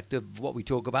aspect of what we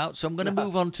talk about, so I'm going to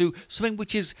move on to something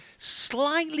which is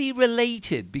slightly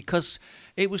related, because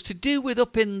it was to do with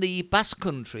up in the Basque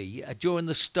Country during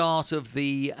the start of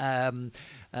the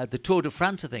Tour de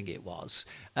France, I think it was.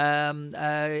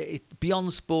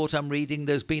 Beyond Sport, I'm reading,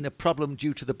 there's been a problem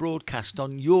due to the broadcast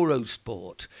on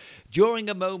Eurosport. During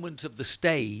a moment of the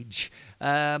stage,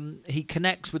 he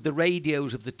connects with the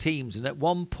radios of the teams, and at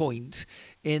one point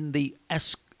in the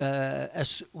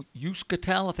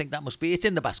Euskaltel, I think that must be. It's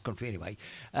in the Basque Country anyway.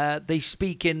 They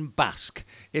speak in Basque.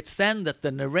 It's then that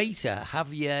the narrator,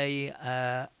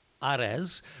 Javier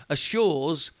Ares,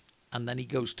 assures, and then he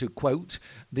goes to quote,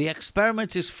 "The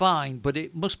experiment is fine, but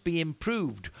it must be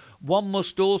improved. One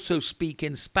must also speak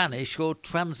in Spanish or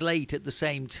translate at the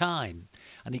same time."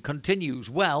 And he continues,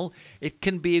 "Well, it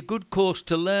can be a good course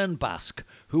to learn Basque,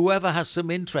 whoever has some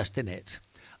interest in it."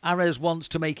 Ares wants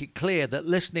to make it clear that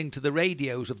listening to the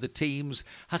radios of the teams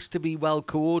has to be well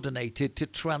coordinated to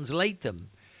translate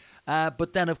them.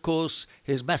 But then, of course,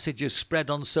 his message is spread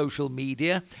on social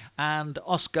media, and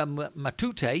Oscar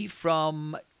Matute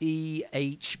from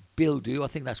EH Bildu, I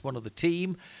think that's one of the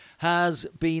team, has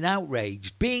been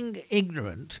outraged. Being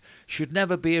ignorant should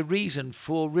never be a reason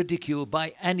for ridicule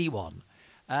by anyone.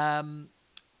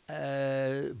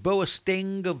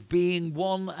 Boasting of being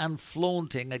one and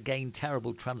flaunting, again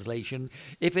terrible translation,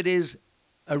 if it is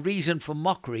a reason for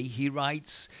mockery, he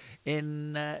writes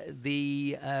in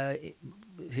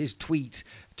his tweet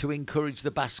to encourage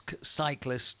the Basque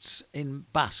cyclists in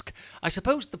Basque. I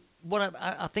suppose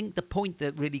I think the point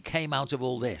that really came out of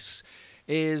all this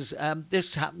is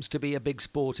this happens to be a big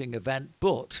sporting event,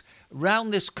 but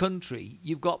around this country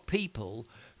you've got people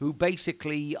who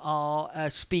basically are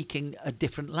speaking a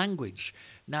different language.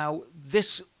 Now,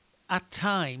 this at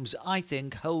times, I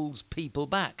think, holds people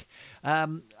back.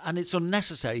 And it's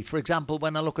unnecessary. For example,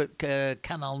 when I look at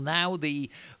Canal Now,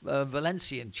 the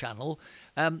Valencian channel,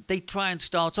 they try and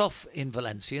start off in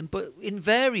Valencian, but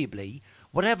invariably,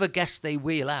 whatever guest they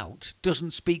wheel out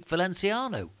doesn't speak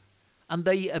Valenciano. And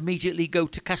they immediately go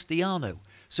to Castellano.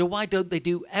 So why don't they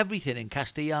do everything in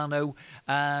Castellano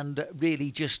and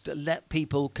really just let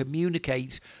people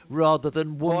communicate rather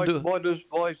than wonder?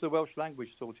 Why is the Welsh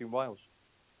language taught in Wales?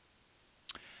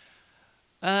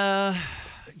 Yeah.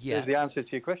 Is the answer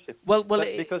to your question.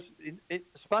 Because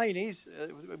Spain is,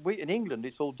 in England,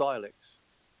 it's all dialects.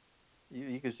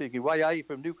 You can see Way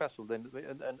from Newcastle and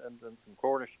from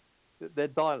Cornish. They're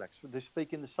dialects. They're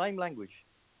speaking the same language,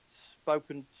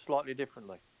 spoken slightly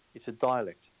differently. It's a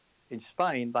dialect. In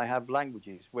Spain, they have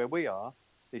languages. Where we are,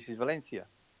 this is Valencia.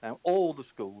 Now, all the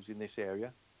schools in this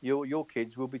area, your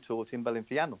kids will be taught in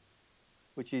Valenciano,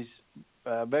 which is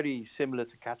very similar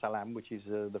to Catalan, which is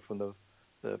from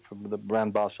from the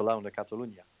brand Barcelona,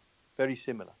 Catalonia, very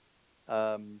similar.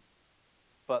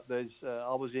 But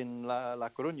I was in La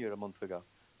Coruña a month ago,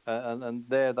 and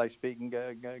there they speak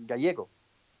Gallego,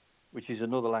 which is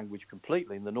another language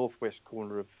completely in the northwest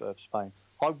corner of Spain.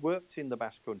 I worked in the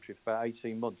Basque Country for about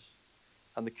 18 months.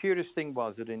 And the curious thing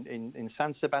was that in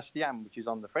San Sebastian, which is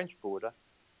on the French border,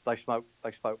 they spoke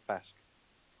Basque.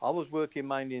 I was working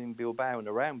mainly in Bilbao and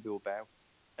around Bilbao.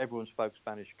 Everyone spoke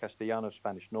Spanish, Castellano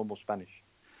Spanish, normal Spanish.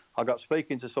 I got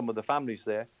speaking to some of the families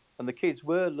there, and the kids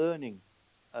were learning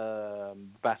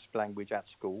Basque language at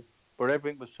school, but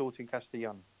everything was taught in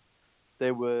Castellano.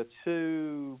 There were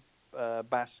two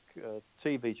Basque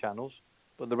TV channels,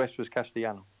 but the rest was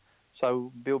Castellano.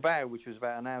 So Bilbao, which was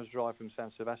about an hour's drive from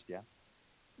San Sebastian,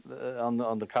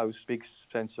 on the coast, big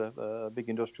centre, big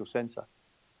industrial centre,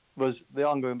 was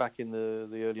I'm going back in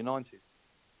the early 90s,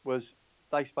 was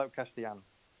they spoke Castellano.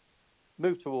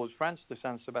 Moved towards France to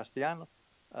San Sebastian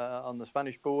on the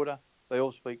Spanish border, they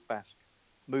all speak Basque.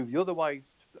 Moved the other way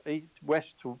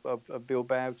west of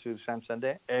Bilbao to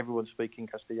Santander, everyone's speaking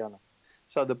Castellano.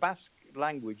 So the Basque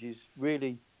language is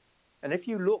really, and if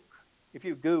you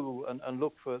Google and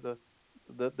look for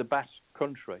the Basque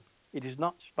country, it is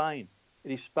not Spain.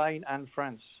 It is Spain and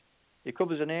France. It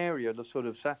covers an area of sort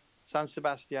of San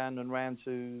Sebastian and round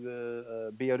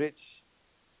to Biarritz.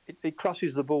 It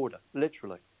crosses the border,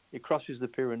 literally. It crosses the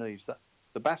Pyrenees.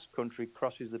 The Basque country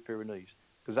crosses the Pyrenees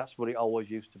because that's what it always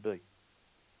used to be.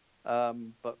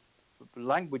 But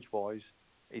language-wise,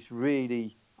 it's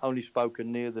really only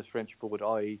spoken near the French border,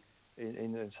 i.e.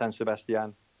 in San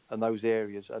Sebastian and those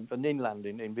areas. And inland,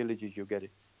 in villages, you'll get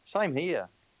it. Same here.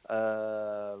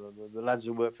 The lads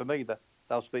who work for me,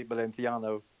 they'll speak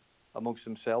Valenciano amongst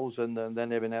themselves, and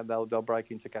then every now and then they'll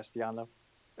break into Castellano.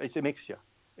 It's a mixture.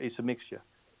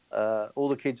 All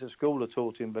the kids at school are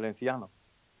taught in Valenciano.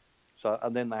 So,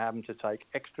 and then they have to take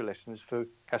extra lessons for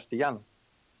Castellano.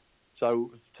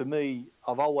 So to me,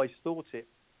 I've always thought it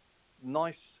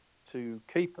nice to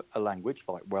keep a language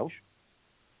like Welsh,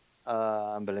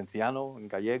 and Valenciano and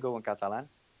Gallego and Catalan.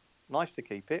 Nice to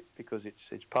keep it because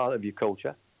it's part of your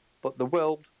culture. But the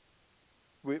world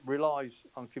relies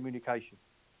on communication.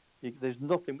 There's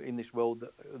nothing in this world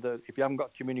that if you haven't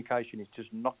got communication, it's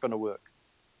just not going to work.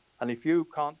 And if you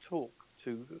can't talk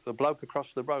to the bloke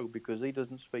across the road because he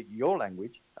doesn't speak your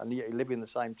language and yet you live in the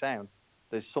same town,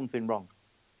 there's something wrong.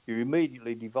 You're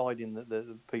immediately dividing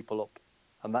the people up,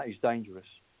 and that is dangerous.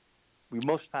 We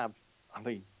must have. I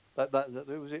mean,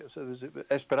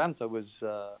 Esperanto was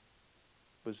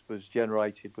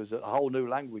generated, was a whole new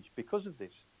language because of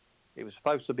this. It was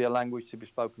supposed to be a language to be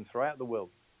spoken throughout the world.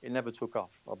 It never took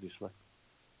off, obviously.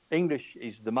 English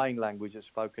is the main language that's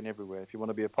spoken everywhere. If you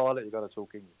want to be a pilot, you've got to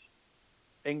talk English.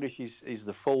 English is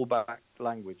the fallback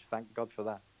language. Thank God for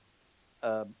that.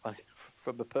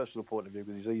 From a personal point of view,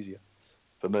 because it's easier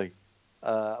for me.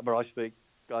 But I speak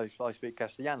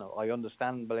Castellano. I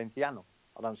understand Valenciano.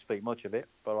 I don't speak much of it,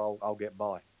 but I'll get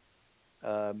by.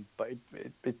 But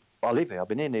I live here. I've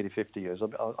been here nearly 50 years.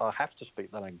 I have to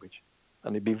speak the language,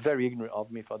 and it'd be very ignorant of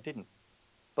me if I didn't.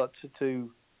 But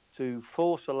to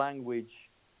force a language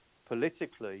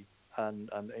politically and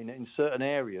in certain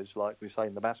areas, like we say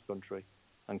in the Basque Country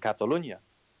and Catalonia,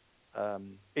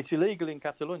 it's illegal in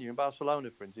Catalonia, in Barcelona,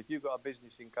 for instance. If you've got a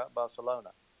business in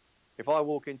Barcelona, if I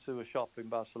walk into a shop in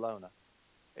Barcelona,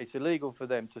 it's illegal for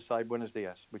them to say buenos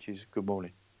dias, which is good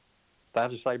morning. They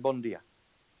have to say bon dia,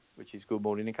 which is good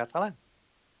morning in Catalan.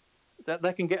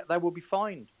 They will be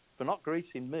fined for not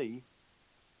greeting me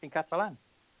in Catalan.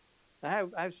 Now,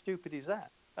 how stupid is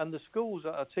that? And the schools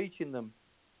that are teaching them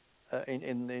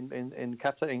in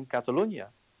Catalonia,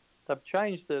 they've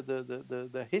changed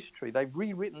the history. They've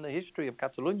rewritten the history of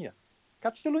Catalonia.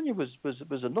 Catalonia was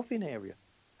a nothing area.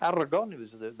 Aragon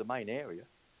was the main area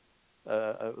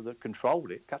that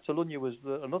controlled it. Catalonia was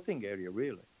a nothing area,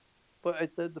 really.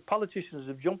 But the politicians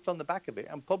have jumped on the back of it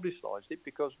and publicised it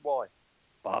because why?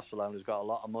 Barcelona's got a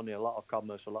lot of money, a lot of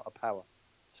commerce, a lot of power.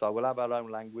 So we'll have our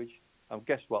own language. And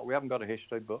guess what? We haven't got a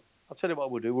history, but I'll tell you what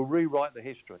we'll do. We'll rewrite the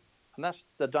history. And that's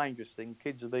the dangerous thing.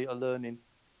 Kids are learning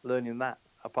that,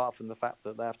 apart from the fact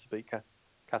that they have to speak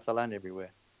Catalan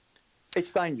everywhere.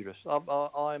 It's dangerous.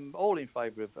 I'm all in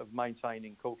favour of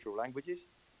maintaining cultural languages,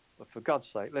 but for God's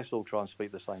sake, let's all try and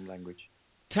speak the same language.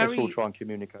 Terry, let's all try and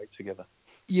communicate together.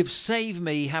 You've saved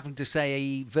me having to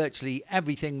say virtually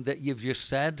everything that you've just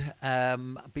said,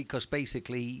 because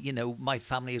basically, my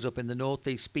family is up in the north.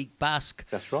 They speak Basque.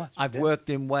 That's right. I've Yeah. worked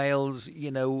in Wales,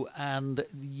 and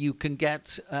you can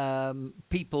get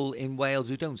people in Wales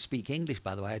who don't speak English,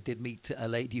 by the way. I did meet a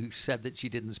lady who said that she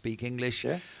didn't speak English.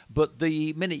 Yeah. But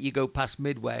the minute you go past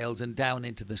mid Wales and down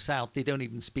into the south, they don't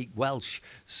even speak Welsh.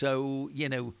 So,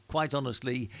 quite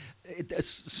honestly,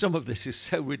 some of this is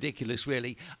so ridiculous,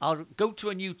 really. I'll go to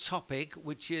a new topic,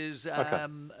 which is Okay.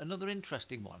 another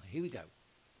interesting one. Here we go.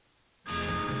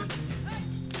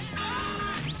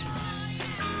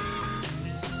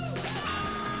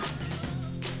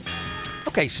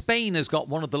 Okay, Spain has got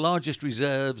one of the largest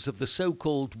reserves of the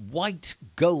so-called white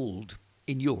gold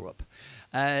in Europe.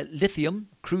 Lithium,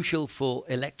 crucial for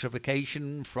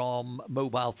electrification from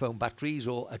mobile phone batteries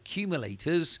or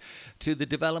accumulators to the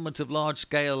development of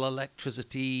large-scale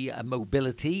electricity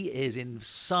mobility, is in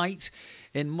sight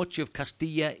in much of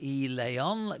Castilla y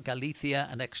León, Galicia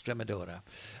and Extremadura.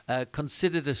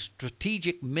 Considered a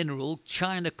strategic mineral,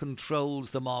 China controls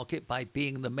the market by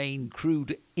being the main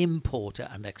crude importer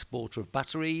and exporter of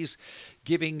batteries,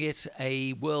 giving it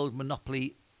a world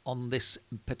monopoly on this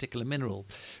particular mineral.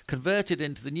 Converted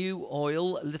into the new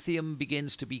oil, lithium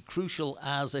begins to be crucial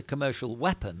as a commercial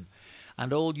weapon,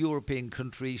 and all European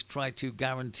countries try to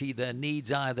guarantee their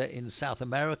needs either in South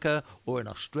America or in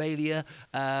Australia.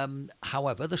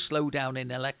 However, the slowdown in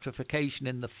electrification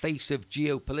in the face of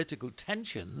geopolitical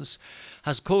tensions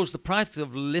has caused the price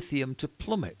of lithium to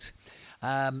plummet.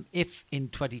 If in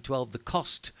 2012 the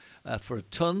cost for a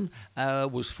tonne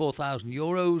was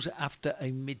 €4,000 after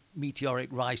a meteoric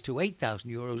rise to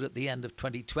 €8,000 at the end of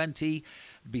 2020,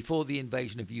 before the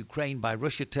invasion of Ukraine by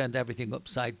Russia turned everything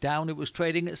upside down, it was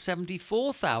trading at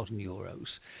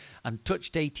 €74,000 and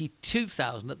touched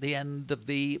 82,000 at the end of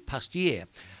the past year.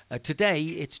 Today,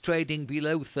 it's trading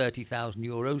below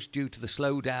 €30,000 due to the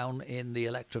slowdown in the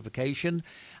electrification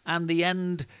and the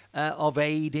end of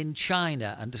aid in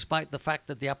China. And despite the fact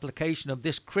that the application of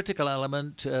this critical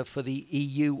element for the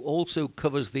EU also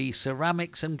covers the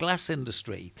ceramics and glass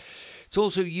industry. It's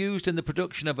also used in the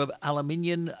production of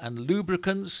aluminium and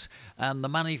lubricants and the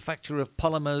manufacture of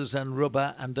polymers and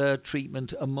rubber and air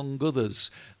treatment, among others.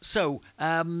 So,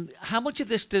 how much of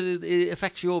this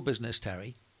affects your business,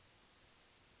 Terry?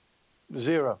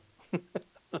 Zero.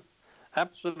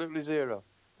 Absolutely zero.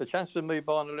 The chances of me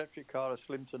buying an electric car are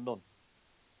slim to none.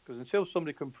 Because until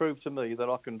somebody can prove to me that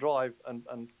I can drive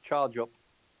and charge up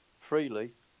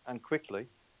freely and quickly,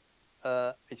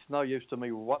 it's no use to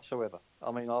me whatsoever.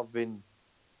 I mean,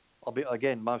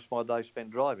 again, most of my days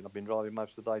spent driving. I've been driving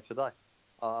most of the day today.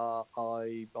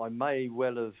 I may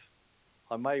well have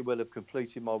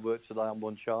completed my work today on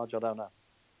one charge. I don't know,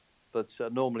 but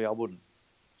normally I wouldn't.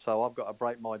 So I've got to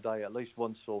break my day at least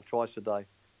once or twice a day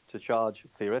to charge,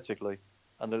 theoretically,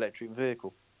 an electric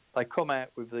vehicle. They come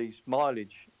out with these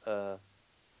mileage that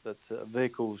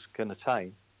vehicles can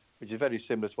attain, which is very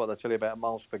similar to what they tell you about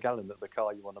miles per gallon that the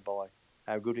car you want to buy,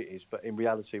 how good it is. But in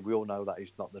reality, we all know that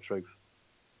is not the truth.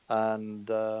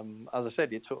 And as I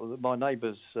said, my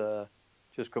neighbour's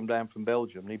just come down from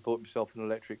Belgium, and he bought himself an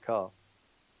electric car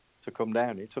to come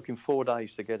down. It took him 4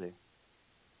 days to get it.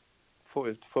 4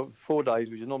 days,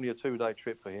 which is normally a 2-day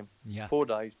trip for him. Yeah. 4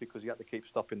 days because he had to keep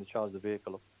stopping to charge the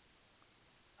vehicle up.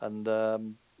 And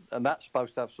that's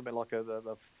supposed to have something like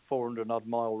a 400 odd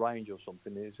mile range or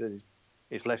something.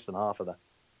 It's less than half of that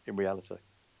in reality.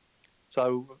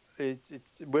 So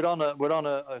we're on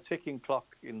a ticking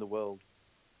clock in the world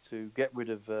to get rid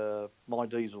of my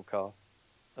diesel car,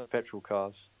 petrol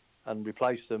cars, and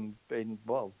replace them in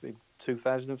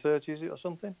 2030, is it, or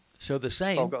something? So the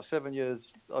same. So I've got 7 years.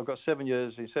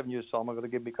 In 7 years' time, I've got to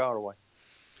give my car away,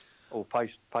 or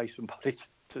pay somebody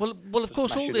Well, of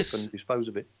course, all this and dispose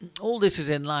of it. All this is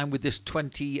in line with this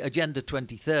Agenda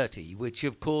 2030, which,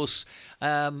 of course,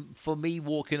 for me,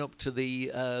 walking up to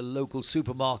the local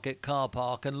supermarket car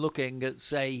park and looking at,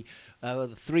 say,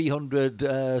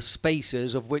 300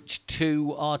 spaces, of which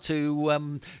 2 are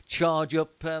to charge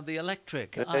up the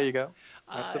electric. There you go.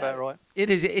 That's about right.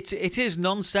 It is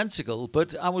nonsensical,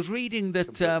 but I was reading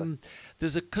that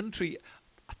there's a country.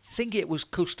 I think it was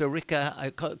Costa Rica. I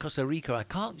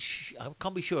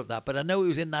can't be sure of that, but I know it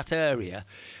was in that area,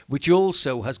 which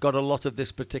also has got a lot of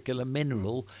this particular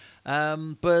mineral.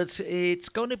 But it's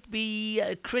going to be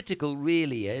critical,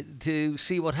 really, to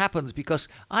see what happens, because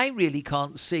I really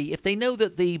can't see if they know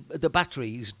that the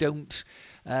batteries don't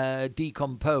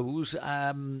decompose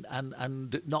and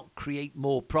not create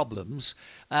more problems.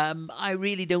 I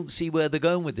really don't see where they're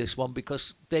going with this one,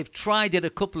 because they've tried it a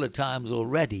couple of times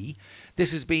already.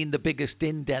 This has been the biggest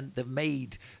indent they've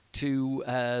made to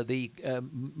the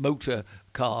motor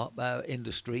car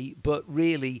industry, but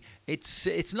really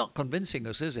it's not convincing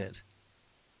us, is it?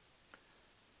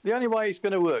 The only way it's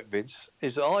going to work, Vince,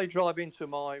 is that I drive into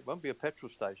it won't be a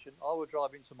petrol station, I will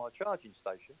drive into my charging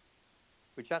station,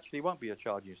 which actually won't be a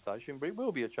charging station, but it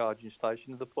will be a charging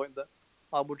station to the point that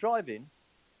I will drive in,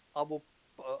 a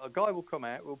guy will come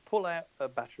out, will pull out a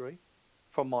battery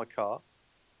from my car,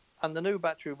 and the new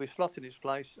battery will be slotted in its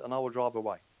place, and I will drive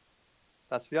away.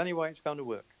 That's the only way it's going to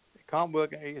work. It can't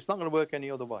work. It's not going to work any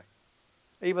other way.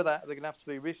 Either that, they're going to have to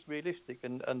be realistic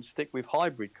and stick with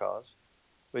hybrid cars,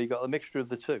 where you've got a mixture of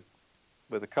the two,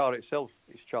 where the car itself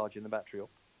is charging the battery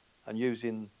up and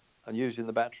using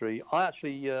the battery. I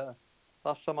actually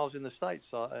last time I was in the States,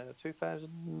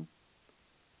 2019,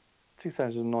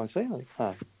 I think.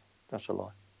 No, that's a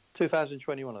lie.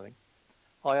 2021, I think.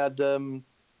 I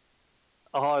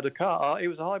hired a car. It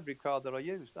was a hybrid car that I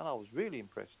used, and I was really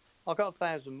impressed. I got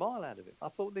 1,000 mile out of it. I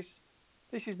thought this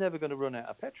is never going to run out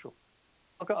of petrol.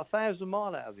 I got 1,000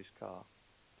 mile out of this car,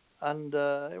 and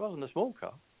it wasn't a small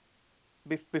car.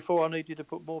 Before I needed to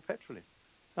put more petrol in.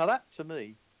 Now that to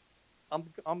me, I'm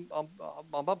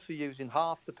obviously using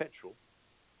half the petrol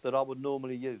that I would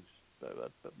normally use,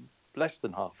 less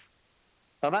than half.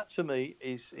 Now that to me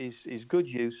is good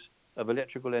use of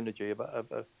electrical energy of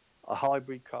a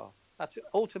hybrid car. That's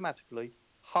automatically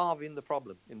halving the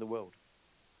problem in the world.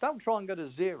 Don't try and go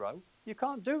to zero. You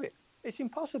can't do it. It's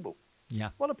impossible. Yeah.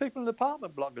 What are people in the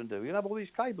apartment block going to do? You have all these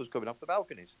cables coming off the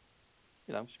balconies,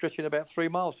 stretching about 3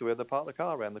 miles to where they park the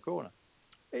car around the corner.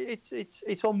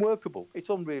 It's unworkable. It's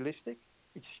unrealistic.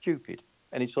 It's stupid,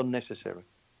 and it's unnecessary.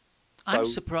 I'm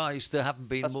surprised there haven't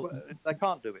been more. They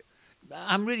can't do it.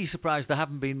 I'm really surprised there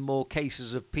haven't been more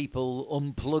cases of people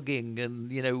unplugging and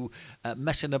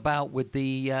messing about with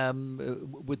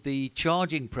the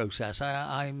charging process.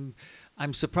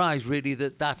 I'm surprised really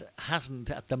that hasn't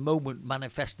at the moment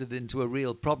manifested into a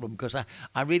real problem, because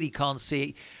I really can't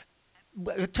see.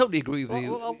 I totally agree with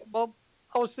you. Well,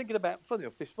 I was thinking about, funny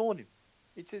enough, this morning.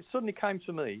 It suddenly came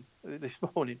to me this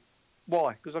morning.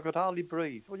 Why? Because I could hardly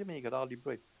breathe. What do you mean you could hardly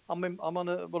breathe? I'm on one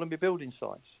of my building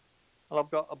sites, and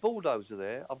I've got a bulldozer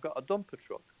there. I've got a dumper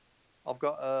truck. I've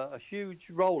got a huge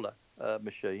roller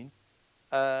machine,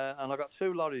 and I've got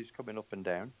 2 lorries coming up and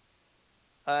down,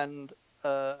 and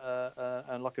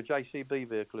like a JCB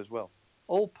vehicle as well,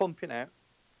 all pumping out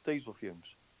diesel fumes.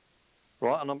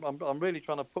 Right, and I'm really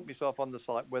trying to put myself on the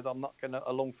site where I'm not getting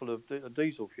a lung full of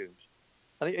diesel fumes.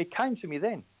 And it came to me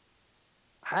then,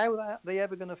 how are they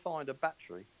ever going to find a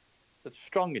battery that's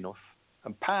strong enough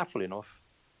and powerful enough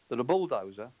that a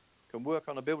bulldozer can work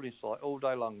on a building site all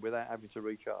day long without having to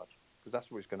recharge? Because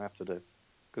that's what it's going to have to do.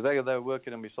 Because they're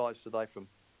working on my sites today from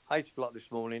 8 o'clock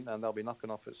this morning, and they'll be knocking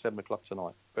off at 7 o'clock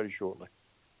tonight, very shortly.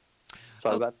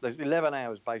 So there's 11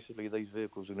 hours basically these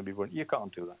vehicles are going to be running. You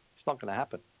can't do that. It's not going to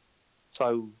happen.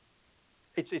 So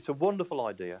it's a wonderful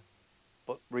idea,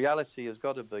 but reality has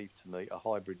got to be, to me, a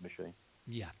hybrid machine.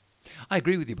 Yeah. I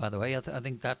agree with you, by the way. I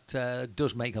think that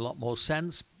does make a lot more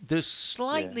sense. There's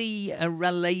slightly a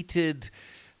related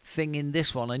thing in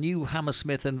this one. A new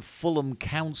Hammersmith and Fulham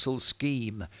Council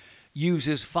scheme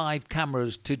uses 5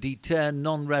 cameras to deter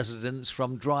non-residents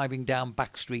from driving down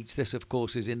back streets. This, of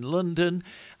course, is in London,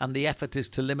 and the effort is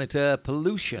to limit air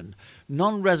pollution.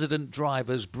 Non-resident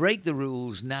drivers break the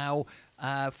rules now,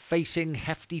 facing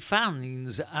hefty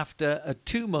fines after a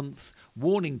 2-month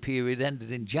warning period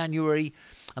ended in January,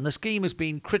 and the scheme has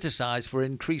been criticised for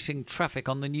increasing traffic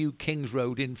on the new Kings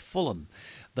Road in Fulham.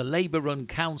 The Labour-run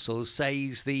council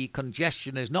says the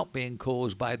congestion is not being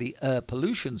caused by the air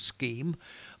pollution scheme,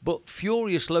 but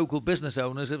furious local business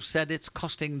owners have said it's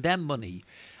costing them money.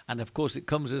 And of course it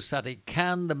comes as Sadiq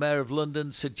Khan, the Mayor of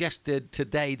London, suggested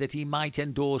today that he might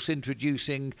endorse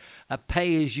introducing a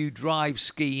pay-as-you-drive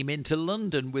scheme into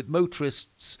London, with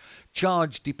motorists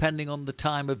charged depending on the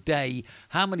time of day,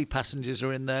 how many passengers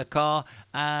are in their car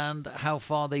and how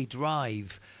far they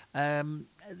drive.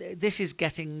 This is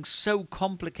getting so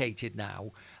complicated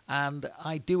now, and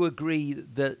I do agree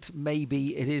that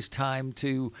maybe it is time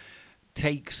to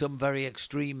take some very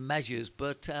extreme measures,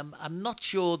 but I'm not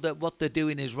sure that what they're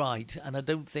doing is right, and I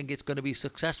don't think it's going to be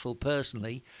successful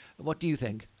personally. What do you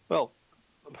think? Well,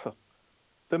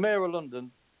 the Mayor of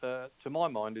London, to my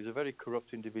mind, is a very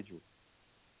corrupt individual.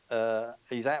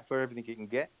 He's out for everything he can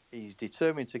get. He's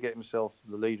determined to get himself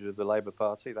the leader of the Labour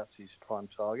Party. That's his prime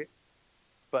target.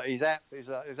 But he's out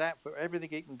for everything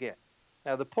he can get.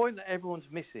 Now, the point that everyone's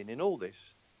missing in all this,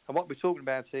 and what we're talking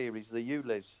about here, is the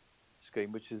ULEZ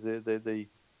scheme, which is the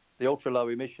ultra-low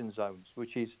emission zones,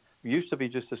 which used to be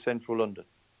just the central London.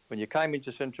 When you came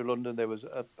into central London, there was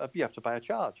you have to pay a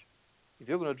charge. If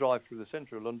you're going to drive through the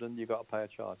centre of London, you've got to pay a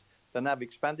charge. Then they've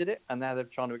expanded it, and now they're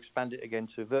trying to expand it again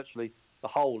to virtually the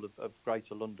whole of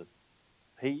Greater London.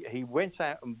 He went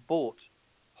out and bought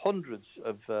hundreds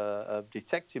of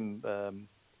detecting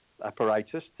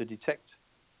apparatus to detect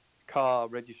car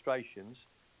registrations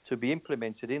to be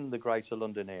implemented in the Greater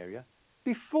London area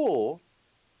before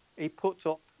he put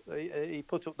up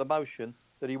the motion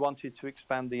that he wanted to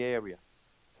expand the area.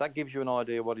 So that gives you an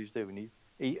idea what he's doing.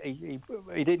 He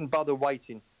didn't bother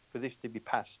waiting for this to be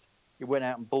passed. He went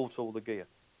out and bought all the gear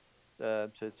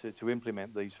to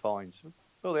implement these fines.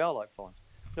 Well, they are like fines.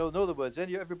 No, in other words,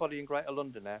 everybody in Greater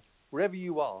London now, wherever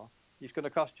you are, it's going to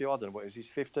cost you, I don't know, what is this,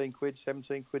 15 quid,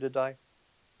 17 quid a day?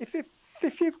 If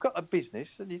you've got a business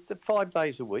and it's 5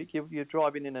 days a week, you're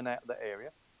driving in and out of that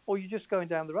area, or you're just going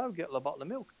down the road, get a bottle of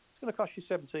milk, it's going to cost you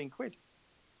 17 quid.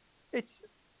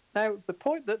 Now, the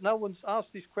point that no one's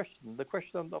asked this question, the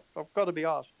question I've got to be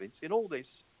asked, Vince, in all this,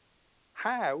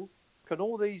 how can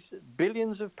all these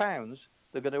billions of pounds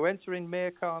that are going to enter in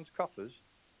Mayor Khan's coffers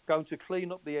going to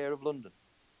clean up the air of London?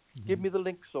 Mm-hmm. Give me the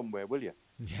link somewhere, will you?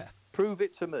 Yeah. Prove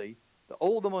it to me that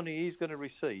all the money he's going to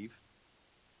receive,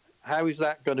 how is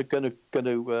that going to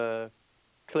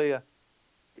clear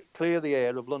the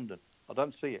air of London? I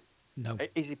don't see it. No.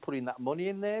 Is he putting that money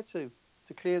in there to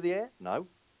clear the air? No.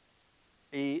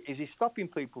 Is he stopping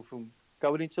people from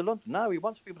going into London? No, he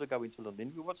wants people to go into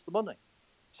London. He wants the money.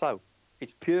 So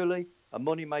it's purely a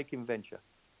money-making venture.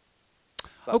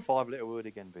 That 5-letter word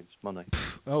again, Vince, money.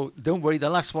 Oh, don't worry. The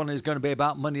last one is going to be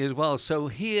about money as well. So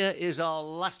here is our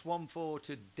last one for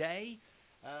today.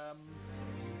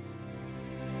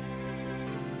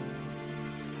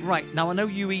 Right, now I know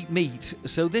you eat meat,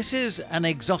 so this is an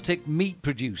exotic meat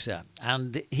producer,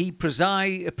 and he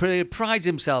prides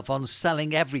himself on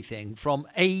selling everything from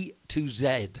A to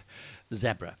Z,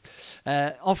 zebra,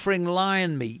 offering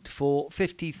lion meat for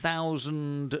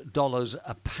 $50,000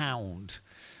 a pound.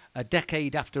 A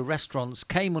decade after restaurants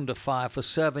came under fire for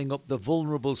serving up the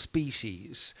vulnerable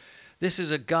species. This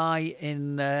is a guy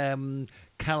in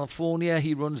California.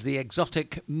 He runs the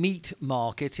Exotic Meat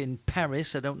Market in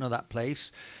Paris. I don't know that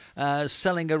place.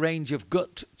 Selling a range of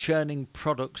gut-churning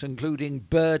products, including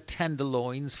bird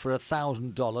tenderloins for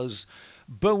 $1,000,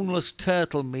 boneless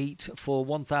turtle meat for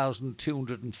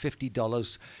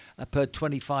 $1,250 per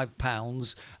 25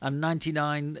 pounds, and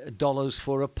 $99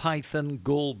 for a python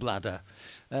gallbladder.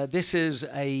 This is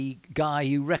a guy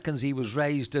who reckons he was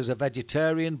raised as a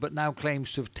vegetarian but now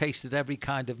claims to have tasted every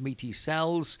kind of meat he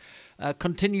sells.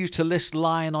 Continues to list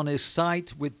lion on his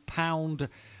site with pound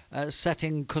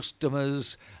setting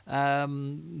customers.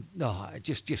 It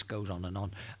just goes on and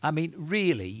on. I mean,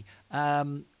 really,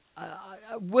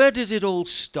 where does it all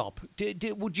stop?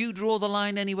 Would you draw the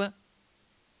line anywhere?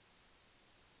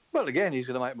 Well, again, he's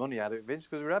going to make money out of it, Vince,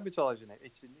 because we're advertising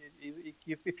it.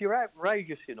 If you're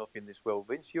outrageous enough in this world,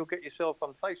 Vince, you'll get yourself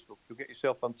on Facebook, you'll get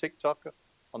yourself on TikTok,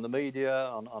 on the media,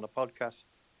 on a podcast,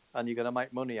 and you're going to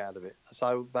make money out of it.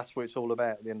 So that's what it's all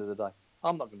about at the end of the day.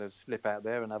 I'm not going to slip out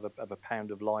there and have a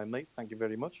pound of lion meat. Thank you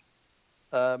very much.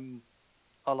 I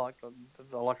like a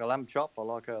lamb chop. I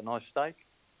like a nice steak.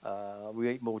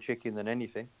 We eat more chicken than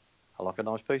anything. I like a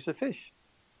nice piece of fish.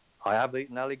 I have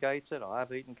eaten alligator. I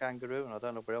have eaten kangaroo, and I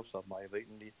don't know where else I may have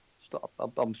eaten.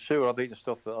 I'm sure I've eaten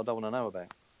stuff that I don't want to know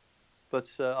about. But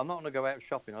I'm not going to go out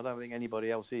shopping. I don't think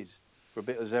anybody else is for a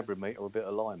bit of zebra meat or a bit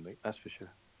of lion meat. That's for sure.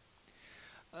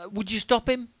 Would you stop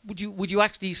him? Would you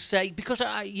actually say, because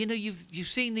you've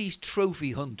seen these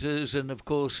trophy hunters, and of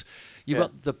course you've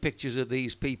got the pictures of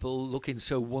these people looking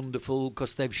so wonderful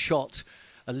because they've shot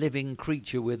a living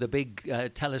creature with a big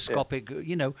telescopic.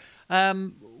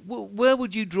 Where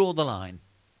would you draw the line?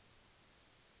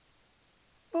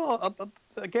 Well,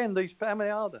 again, how many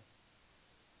are there?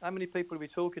 How many people are we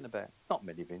talking about? Not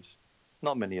many, Vince.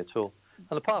 Not many at all.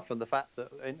 And apart from the fact that,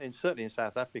 certainly in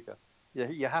South Africa,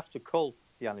 you have to cull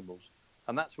the animals,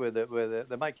 and that's where they're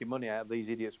making money out of. These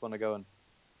idiots want to go and,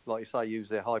 like you say, use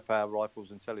their high-power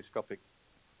rifles and telescopic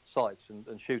sights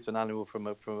and shoot an animal from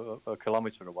a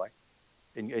kilometre away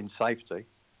in safety,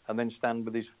 and then stand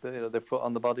with their foot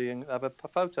on the body and have a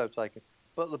photo taken.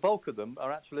 But the bulk of them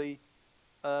are actually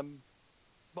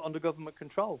under government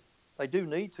control. They do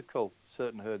need to cull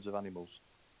certain herds of animals.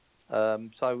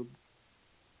 So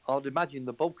I'd imagine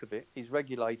the bulk of it is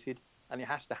regulated, and it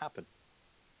has to happen.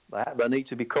 They need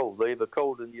to be culled. They're either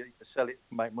culled and you sell it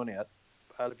and make money out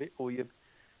of it, or you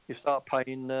start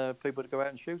paying people to go out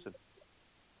and shoot them.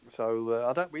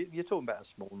 So you're talking about a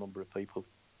small number of people.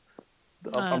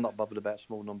 I'm not bothered about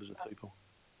small numbers of people.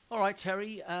 All right,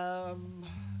 Terry.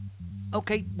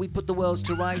 Okay, we put the worlds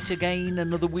to rights again.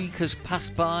 Another week has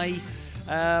passed by.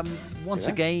 Once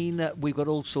again, we've got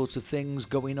all sorts of things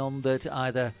going on that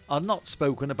either are not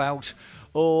spoken about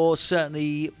or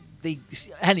certainly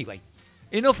Anyway,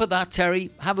 enough of that, Terry.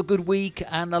 Have a good week,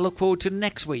 and I look forward to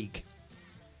next week.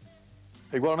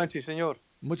 Igualmente, señor.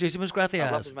 Muchísimas gracias.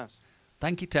 Hablamos más.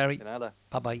 Thank you, Terry. De nada.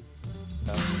 Bye-bye.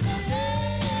 Chao.